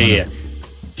about? Yeah.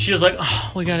 She was like,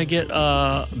 "Oh, we got to get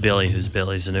Billy, who's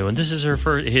Billy's the new one. This is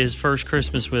his first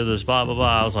Christmas with us, blah, blah,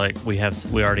 blah." I was like, we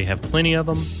already have plenty of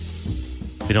them.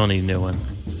 We don't need a new one.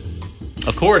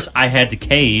 Of course, I had to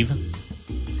cave.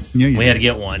 Yeah. We had to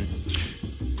get one.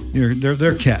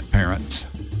 They're cat parents.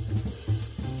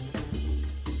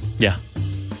 Yeah.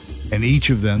 And each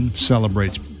of them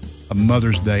celebrates a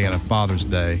Mother's Day and a Father's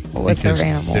Day with their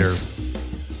animals. They're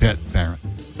pet parents.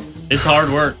 It's hard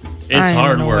work. It's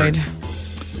hard work.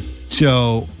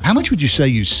 So, how much would you say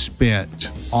you spent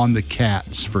on the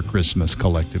cats for Christmas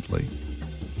collectively?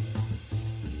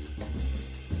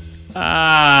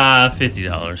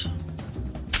 $50.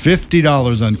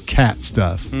 $50 on cat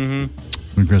stuff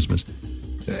for Christmas.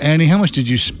 Annie, how much did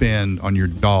you spend on your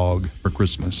dog for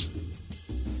Christmas?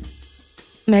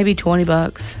 Maybe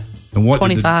 $20. And what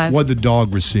 $25. What did the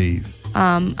dog receive?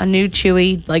 A new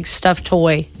Chewy stuffed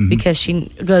toy because she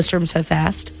goes through them so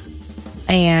fast,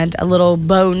 and a little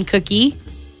bone cookie,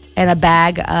 and a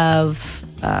bag of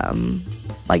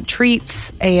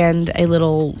treats, and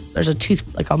there's a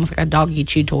almost like a doggy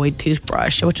chew toy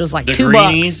toothbrush, which was like the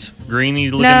 $2. Greeny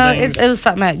looking No, things? it was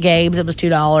something at Gabe's. It was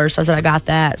 $2. So I said I got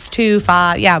that. It's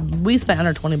 $2.05. Yeah, we spent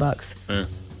under $20. Yeah.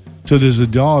 So does the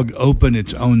dog open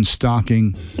its own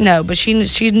stocking? No, but she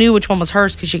knew which one was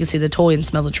hers because she could see the toy and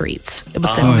smell the treats. It was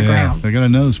sitting on the ground. They got a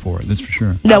nose for it, that's for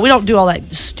sure. No, we don't do all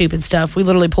that stupid stuff. We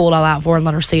literally pull it all out for her and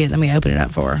let her see it, and then we open it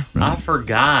up for her. I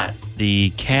forgot the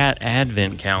cat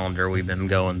advent calendar we've been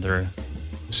going through.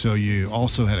 So you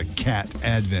also had a cat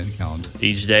advent calendar.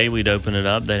 Each day we'd open it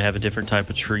up. They'd have a different type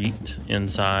of treat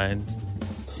inside.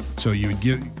 So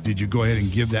did you go ahead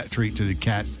and give that treat to the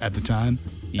cat at the time?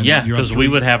 And yeah, because we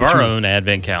would have our own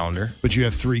advent calendar. But you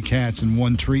have 3 cats and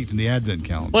 1 treat in the advent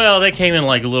calendar. Well, they came in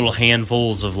like little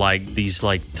handfuls of these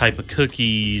type of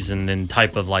cookies and then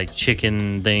type of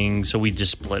chicken things. So we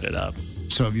just split it up.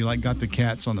 So have you got the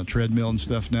cats on the treadmill and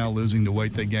stuff now, losing the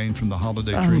weight they gained from the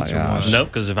holiday Oh, treats? my gosh. Nope,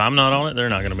 because if I'm not on it, they're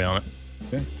not going to be on it.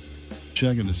 Okay.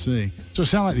 Checking to see. So it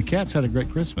sounded like the cats had a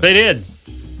great Christmas. They did.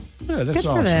 Yeah, that's Good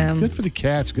awesome. for them. Good for the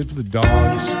cats. Good for the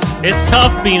dogs. It's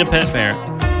tough being a pet parent.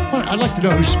 I'd like to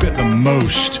know who spent the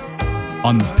most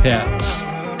on pets.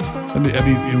 I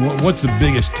mean, what's the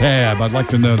biggest tab? I'd like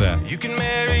to know that. You can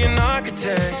marry an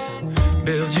architect,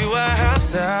 build you a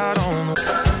house out on the...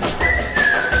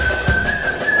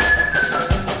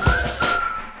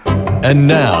 And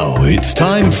now it's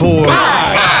time for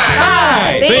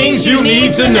Things You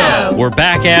Need to Know. We're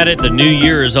back at it. The new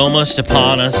year is almost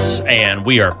upon us, and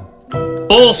we are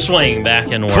full swing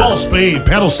back in work. Full speed,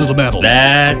 pedals to the metal.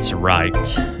 That's right.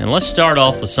 And let's start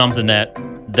off with something that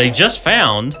they just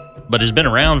found, but has been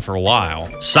around for a while.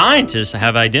 Scientists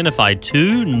have identified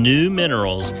 2 new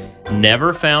minerals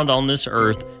never found on this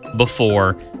earth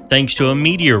before, thanks to a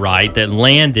meteorite that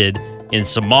landed in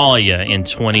Somalia in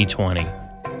 2020.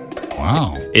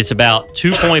 Wow. It's about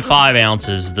 2.5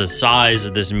 ounces, the size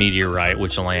of this meteorite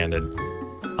which landed.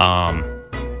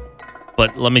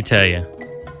 But let me tell you,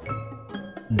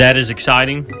 that is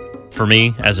exciting for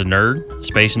me as a nerd,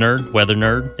 space nerd, weather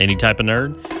nerd, any type of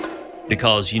nerd,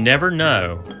 because you never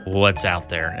know what's out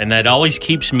there. And that always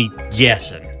keeps me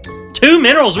guessing. 2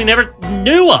 minerals we never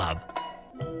knew of.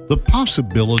 The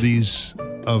possibilities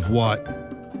of what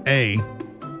A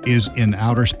is in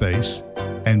outer space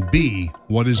and B,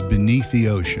 what is beneath the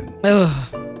ocean.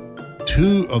 Ugh.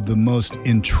 2 of the most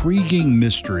intriguing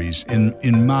mysteries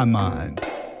in my mind.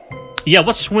 Yeah,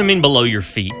 what's swimming below your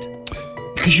feet?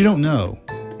 Because you don't know.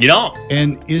 You don't.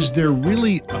 And is there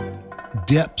really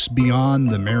depths beyond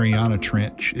the Mariana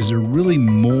Trench? Is there really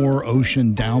more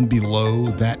ocean down below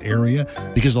that area?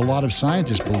 Because a lot of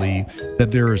scientists believe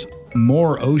that there is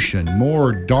more ocean,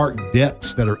 more dark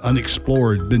depths that are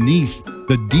unexplored beneath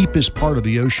the deepest part of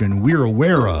the ocean we're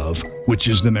aware of, which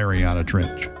is the Mariana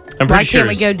Trench. Why can't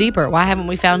we go deeper? Why haven't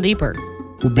we found deeper?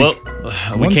 Well,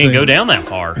 we can't go down that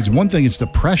far. It's one thing, it's the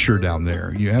pressure down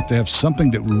there. You have to have something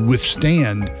that will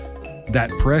withstand that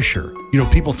pressure. You know,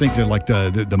 people think that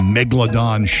the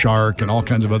megalodon shark and all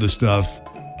kinds of other stuff,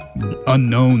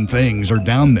 unknown things are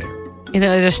down there. You think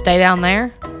they just stay down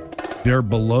there? they're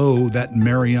below that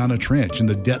Mariana Trench in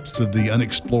the depths of the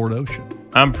unexplored ocean.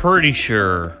 I'm pretty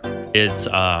sure it's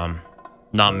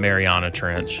not Mariana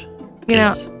Trench. You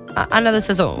know, I know this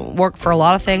doesn't work for a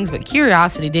lot of things, but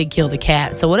curiosity did kill the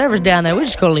cat. So whatever's down there, we're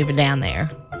just going to leave it down there.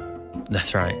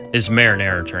 That's right. It's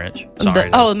Marinara Trench. Sorry.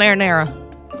 The marinara.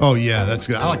 Oh, yeah, that's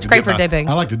good. I like it's great for dipping.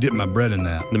 I like to dip my bread in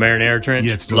that. The Marinara Trench?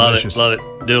 Yeah, it's delicious. Love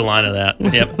it. Do a line of that.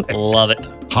 Yep, love it.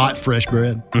 Hot, fresh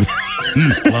bread.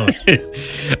 Love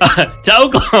it.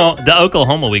 To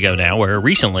Oklahoma we go now, where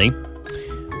recently...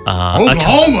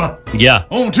 Oklahoma? Yeah.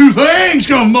 Oh, two things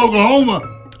come from Oklahoma.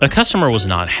 A customer was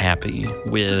not happy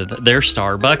with their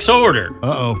Starbucks order.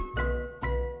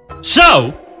 Uh-oh.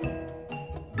 So...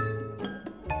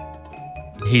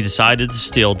 he decided to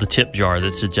steal the tip jar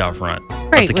that sits out front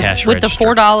of the cash with register.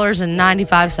 the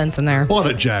 $4.95 in there. What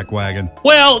a jackwagon.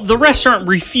 Well, the restaurant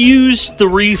refused the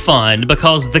refund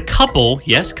because the couple,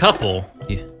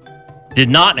 did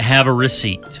not have a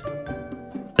receipt.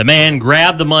 The man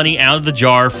grabbed the money out of the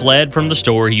jar, fled from the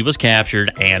store. He was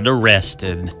captured and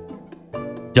arrested.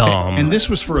 Dumb. And this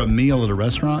was for a meal at a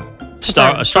restaurant?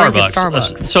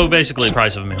 Starbucks. So basically the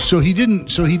price of a meal. So he didn't,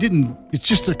 it's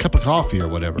just a cup of coffee or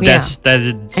whatever. Yeah. That's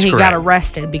and he got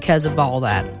arrested because of all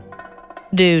that.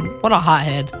 Dude, what a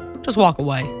hothead. Just walk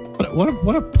away. What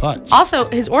a putz. Also,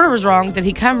 his order was wrong. Did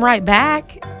he come right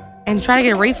back and try to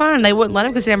get a refund and they wouldn't let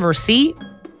him because he didn't have a receipt?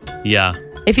 Yeah.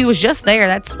 If he was just there,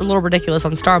 that's a little ridiculous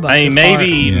on Starbucks. I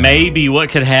mean, maybe what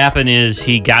could happen is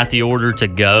he got the order to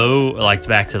go, like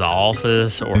back to the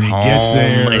office or home. Gets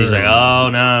there. And he's like,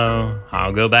 oh, no,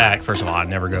 I'll go back. First of all, I'd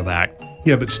never go back.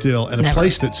 Yeah, but still, at a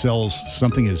place that sells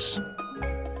something as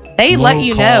they low let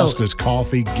you cost know as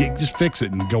coffee, just fix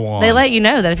it and go on. They let you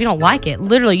know that if you don't like it,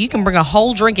 literally, you can bring a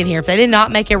whole drink in here. If they did not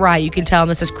make it right, you can tell them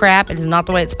this is crap. It is not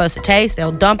the way it's supposed to taste.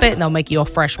 They'll dump it and they'll make you a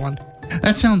fresh one.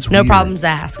 That sounds no weird. problems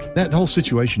asked. That whole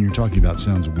situation you're talking about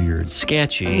sounds weird.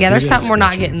 Sketchy. Yeah, there's something we're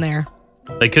not getting there.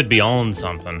 They could be on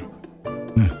something.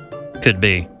 Could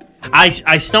be.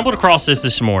 I stumbled across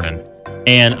this morning,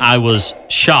 and I was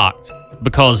shocked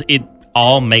because it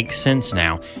all makes sense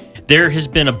now. There has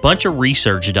been a bunch of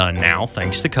research done now,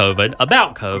 thanks to COVID,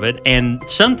 about COVID, and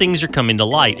some things are coming to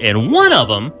light. And one of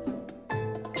them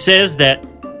says that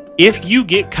if you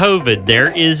get COVID,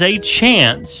 there is a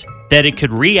chance that it could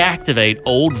reactivate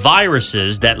old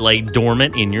viruses that lay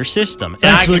dormant in your system.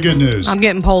 That's the good news. I'm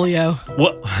getting polio.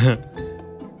 What?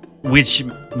 Which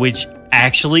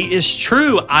actually is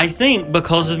true, I think,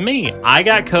 because of me. I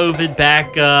got COVID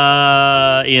back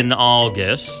in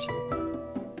August.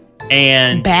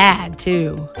 And bad,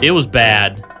 too. It was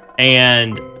bad.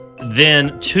 And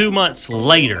then 2 months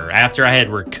later, after I had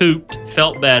recouped,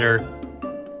 felt better,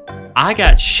 I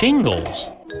got shingles.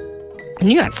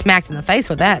 And you got smacked in the face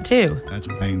with that, too. That's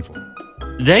painful.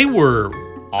 They were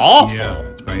awful. Yeah,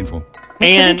 it's painful.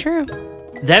 And true.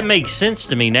 That makes sense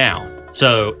to me now.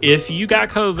 So if you got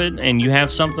COVID and you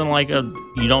have something like a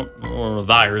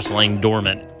virus laying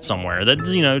dormant somewhere that,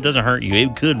 doesn't hurt you,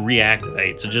 it could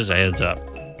reactivate. So just a heads up.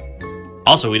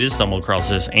 Also, we did stumble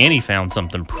across this. Annie found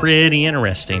something pretty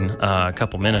interesting a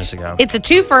couple minutes ago. It's a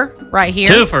twofer right here.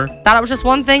 Twofer. Thought it was just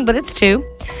one thing, but it's two.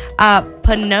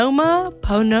 Ponoma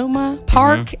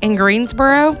Park in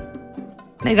Greensboro.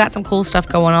 They got some cool stuff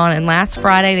going on. And last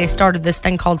Friday, they started this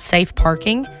thing called Safe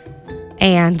Parking.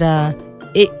 And I'm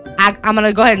going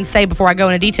to go ahead and say before I go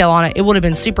into detail on it, it would have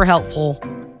been super helpful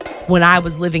when I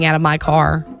was living out of my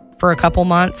car for a couple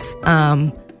months.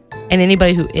 And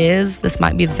anybody who this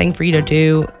might be the thing for you to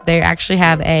do. They actually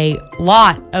have a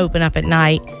lot open up at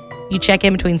night. You check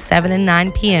in between 7 and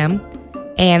 9 p.m.,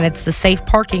 and it's the Safe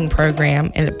Parking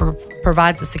Program, and it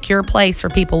provides a secure place for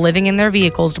people living in their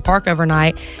vehicles to park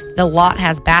overnight. The lot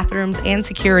has bathrooms and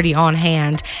security on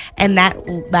hand, and that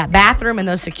bathroom and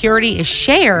those security is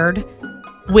shared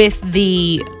with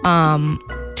the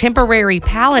temporary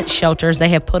pallet shelters they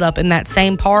have put up in that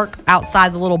same park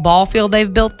outside the little ball field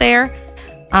they've built there.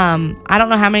 I don't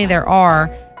know how many there are,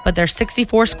 but they're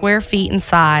 64 square feet in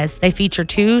size. They feature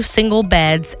 2 single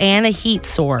beds and a heat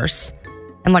source.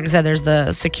 And like I said, there's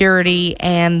the security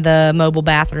and the mobile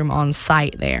bathroom on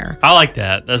site there. I like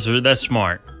that. That's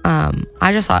smart.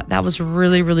 I just thought that was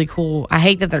really, really cool. I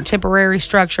hate that they're temporary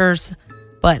structures,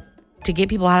 but to get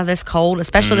people out of this cold,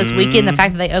 especially this weekend, the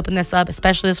fact that they opened this up,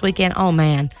 especially this weekend, oh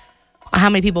man. How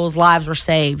many people's lives were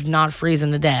saved, not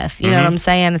freezing to death? You know what I'm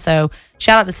saying? So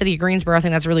shout out to the city of Greensboro. I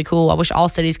think that's really cool. I wish all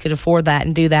cities could afford that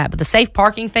and do that. But the safe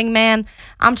parking thing, man,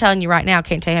 I'm telling you right now, I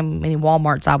can't tell you how many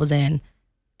Walmarts I was in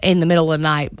the middle of the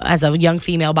night as a young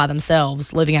female by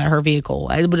themselves living out of her vehicle.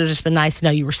 It would have just been nice to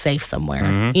know you were safe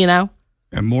somewhere, you know?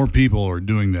 And more people are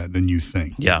doing that than you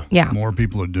think. Yeah. Yeah. More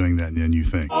people are doing that than you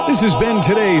think. This has been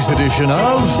today's edition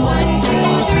of 1, 2,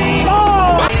 3, 4.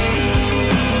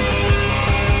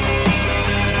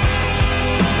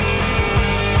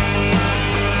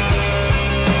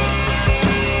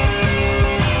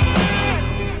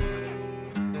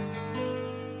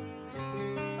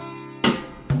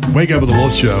 Wake Up with the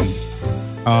Wolf Show.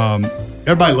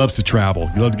 Everybody loves to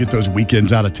travel. You love to get those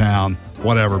weekends out of town,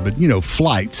 whatever. But,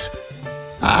 flights.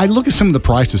 I look at some of the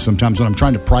prices sometimes when I'm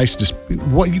trying to price this.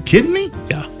 What, are you kidding me?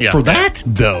 Yeah. For that?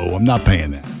 No, I'm not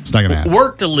paying that. It's not going to happen.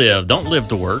 Work to live. Don't live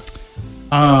to work.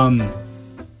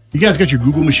 You guys got your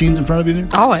Google machines in front of you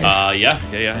there? Always. Yeah.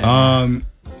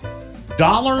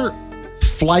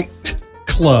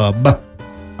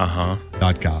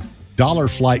 DollarFlightClub.com. Dollar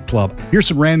Flight Club. Here's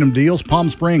some random deals.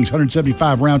 Palm Springs,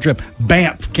 175 round trip.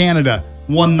 Banff, Canada,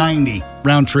 190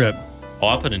 round trip. Oh,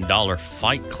 I put in Dollar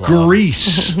Fight Club.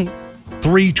 Greece,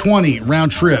 320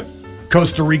 round trip.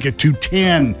 Costa Rica,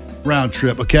 210 round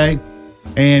trip, okay?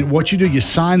 And what you do, you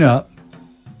sign up,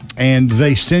 and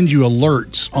they send you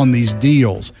alerts on these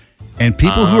deals. And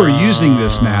people who are using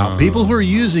this now,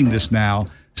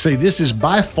 say this is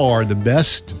by far the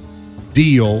best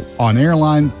deal on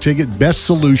airline ticket, best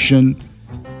solution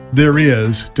there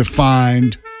is to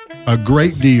find a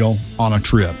great deal on a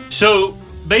trip. So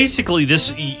basically,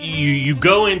 this you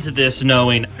go into this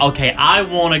knowing, okay, I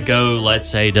want to go, let's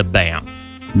say, to Banff.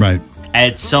 Right.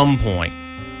 At some point.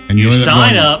 And you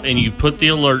sign up and you put the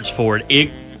alerts for it.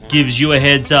 It gives you a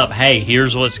heads up. Hey,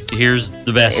 here's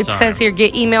the best It time. says here,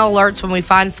 get email alerts when we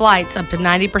find flights up to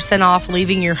 90% off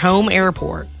leaving your home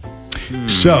airport.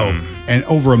 So, and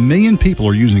over 1 million people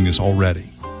are using this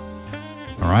already.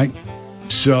 All right.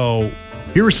 So,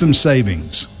 here are some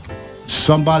savings.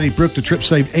 Somebody booked a trip,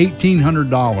 saved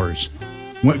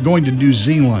 $1,800. Going to New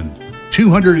Zealand,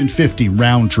 $250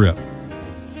 round trip.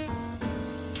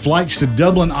 Flights to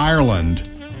Dublin, Ireland,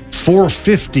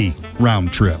 $450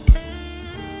 round trip.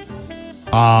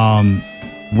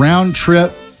 Round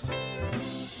trip.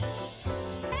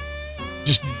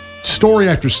 Just story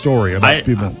after story about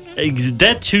people.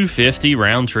 That $250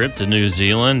 round trip to New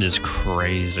Zealand is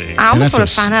crazy. I almost want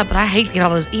to sign up, but I hate to get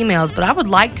all those emails. But I would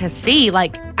like to see,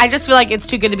 I just feel like it's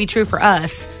too good to be true for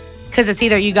us. Because it's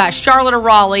either you got Charlotte or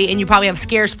Raleigh, and you probably have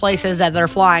scarce places that they're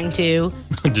flying to.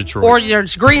 Detroit. Or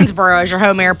there's Greensboro as your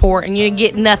home airport, and you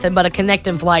get nothing but a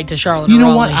connecting flight to Charlotte or You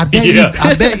know Raleigh. what?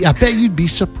 I bet you'd be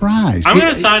surprised. I'm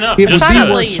going to sign up. It would Sign be up,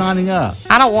 worth please. signing up.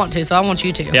 I don't want to, so I want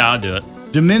you to. Yeah, I'll do it.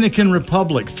 Dominican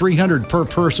Republic, $300 per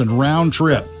person round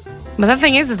trip. But the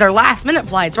thing is they're last minute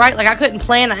flights, right? I couldn't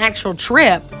plan an actual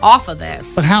trip off of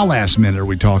this. But how last minute are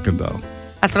we talking, though?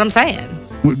 That's what I'm saying.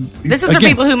 This is Again, for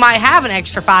people who might have an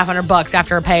extra $500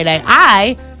 after a payday.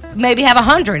 I maybe have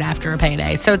 100 after a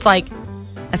payday. So it's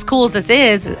as cool as this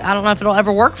is, I don't know if it'll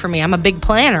ever work for me. I'm a big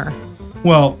planner.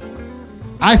 Well,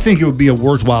 I think it would be a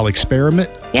worthwhile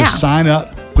experiment Yeah. to sign up,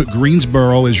 put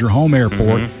Greensboro as your home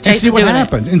airport, and Chase see is what doing it.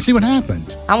 happens. And see what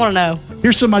happens. I want to know.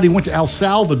 Here's somebody who went to El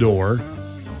Salvador,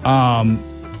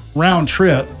 round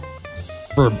trip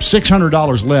for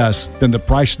 $600 less than the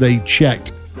price they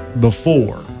checked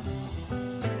before.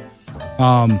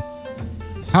 How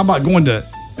about going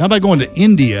to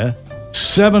India?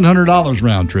 $700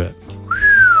 round trip.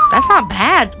 That's not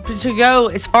bad to go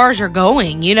as far as you're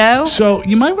going, So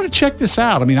you might want to check this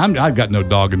out. I mean, I've got no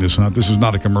dog in this hunt. This is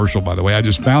not a commercial, by the way. I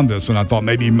just found this, and I thought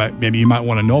maybe you might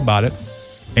want to know about it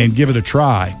and give it a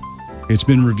try. It's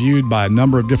been reviewed by a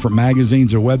number of different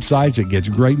magazines or websites. It gets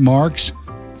great marks.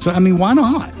 So, I mean, why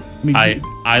not?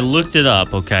 I looked it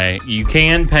up, okay? You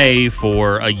can pay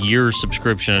for a year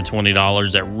subscription of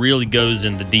 $20 that really goes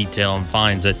into detail and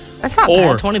finds it. That's not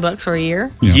bad. $20 for a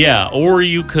year. Yeah, or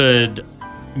you could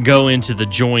go into the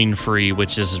join free,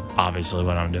 which is obviously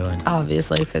what I'm doing.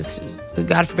 Obviously, because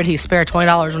God forbid he spare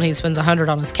 $20 when he spends $100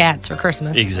 on his cats for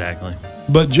Christmas. Exactly.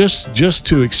 But just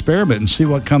to experiment and see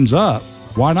what comes up,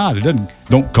 why not? It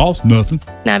don't cost nothing.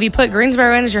 Now, have you put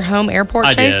Greensboro in as your home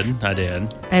airport, Chase? I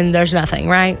did. And there's nothing,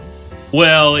 right?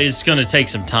 Well, it's going to take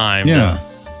some time. Yeah.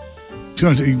 It's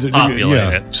going to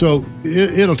populate it. So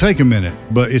it'll take a minute,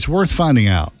 but it's worth finding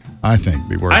out. I think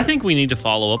be worth. I think we need to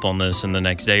follow up on this in the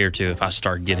next day or two if I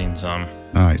start getting some.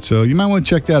 All right, so you might want to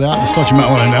check that out. Just thought you might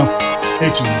want to know.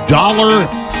 It's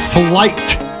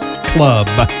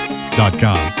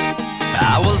DollarFlightClub.com.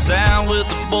 I was out with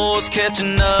the boys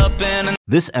catching up and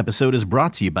This episode is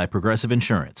brought to you by Progressive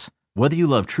Insurance. Whether you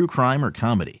love true crime or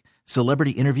comedy,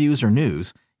 celebrity interviews or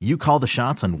news, you call the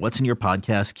shots on what's in your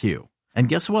podcast queue. And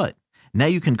guess what? Now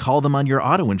you can call them on your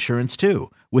auto insurance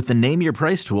too with the Name Your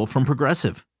Price tool from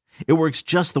Progressive. It works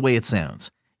just the way it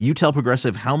sounds. You tell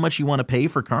Progressive how much you want to pay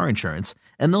for car insurance,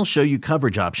 and they'll show you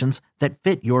coverage options that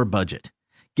fit your budget.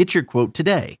 Get your quote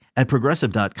today at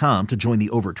Progressive.com to join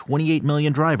the over 28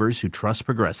 million drivers who trust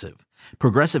Progressive.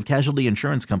 Progressive Casualty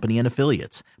Insurance Company and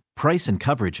Affiliates. Price and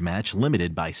coverage match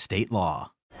limited by state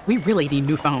law. We really need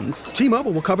new phones.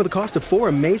 T-Mobile will cover the cost of 4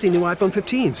 amazing new iPhone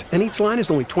 15s, and each line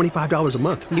is only $25 a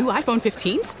month. New iPhone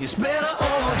 15s? It's better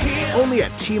over here. Only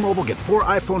at T-Mobile, get 4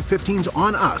 iPhone 15s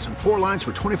on us and 4 lines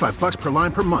for $25 per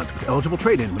line per month with eligible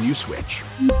trade-in when you switch.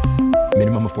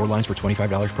 Minimum of 4 lines for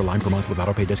 $25 per line per month with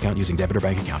autopay discount using debit or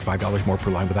bank account. $5 more per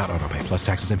line without autopay, plus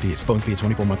taxes and fees. Phone fee at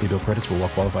 24 monthly bill credits for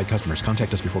well-qualified customers.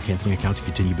 Contact us before canceling account to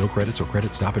continue bill credits or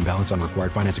credit stop and balance on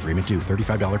required finance agreement due.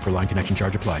 $35 per line connection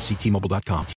charge applies. See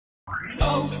T-Mobile.com.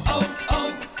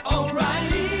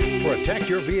 O'Reilly. Protect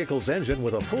your vehicle's engine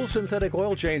with a full synthetic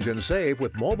oil change and save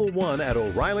with Mobil 1 at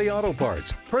O'Reilly Auto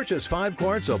Parts. Purchase 5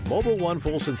 quarts of Mobil 1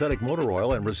 full synthetic motor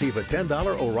oil and receive a $10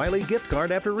 O'Reilly gift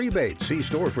card after rebate. See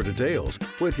store for details.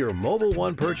 With your Mobil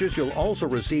 1 purchase, you'll also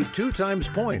receive 2 times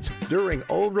points during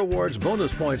O Rewards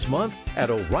Bonus Points Month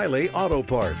at O'Reilly Auto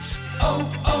Parts.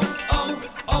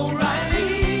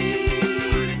 O'Reilly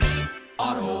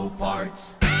Auto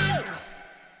Parts.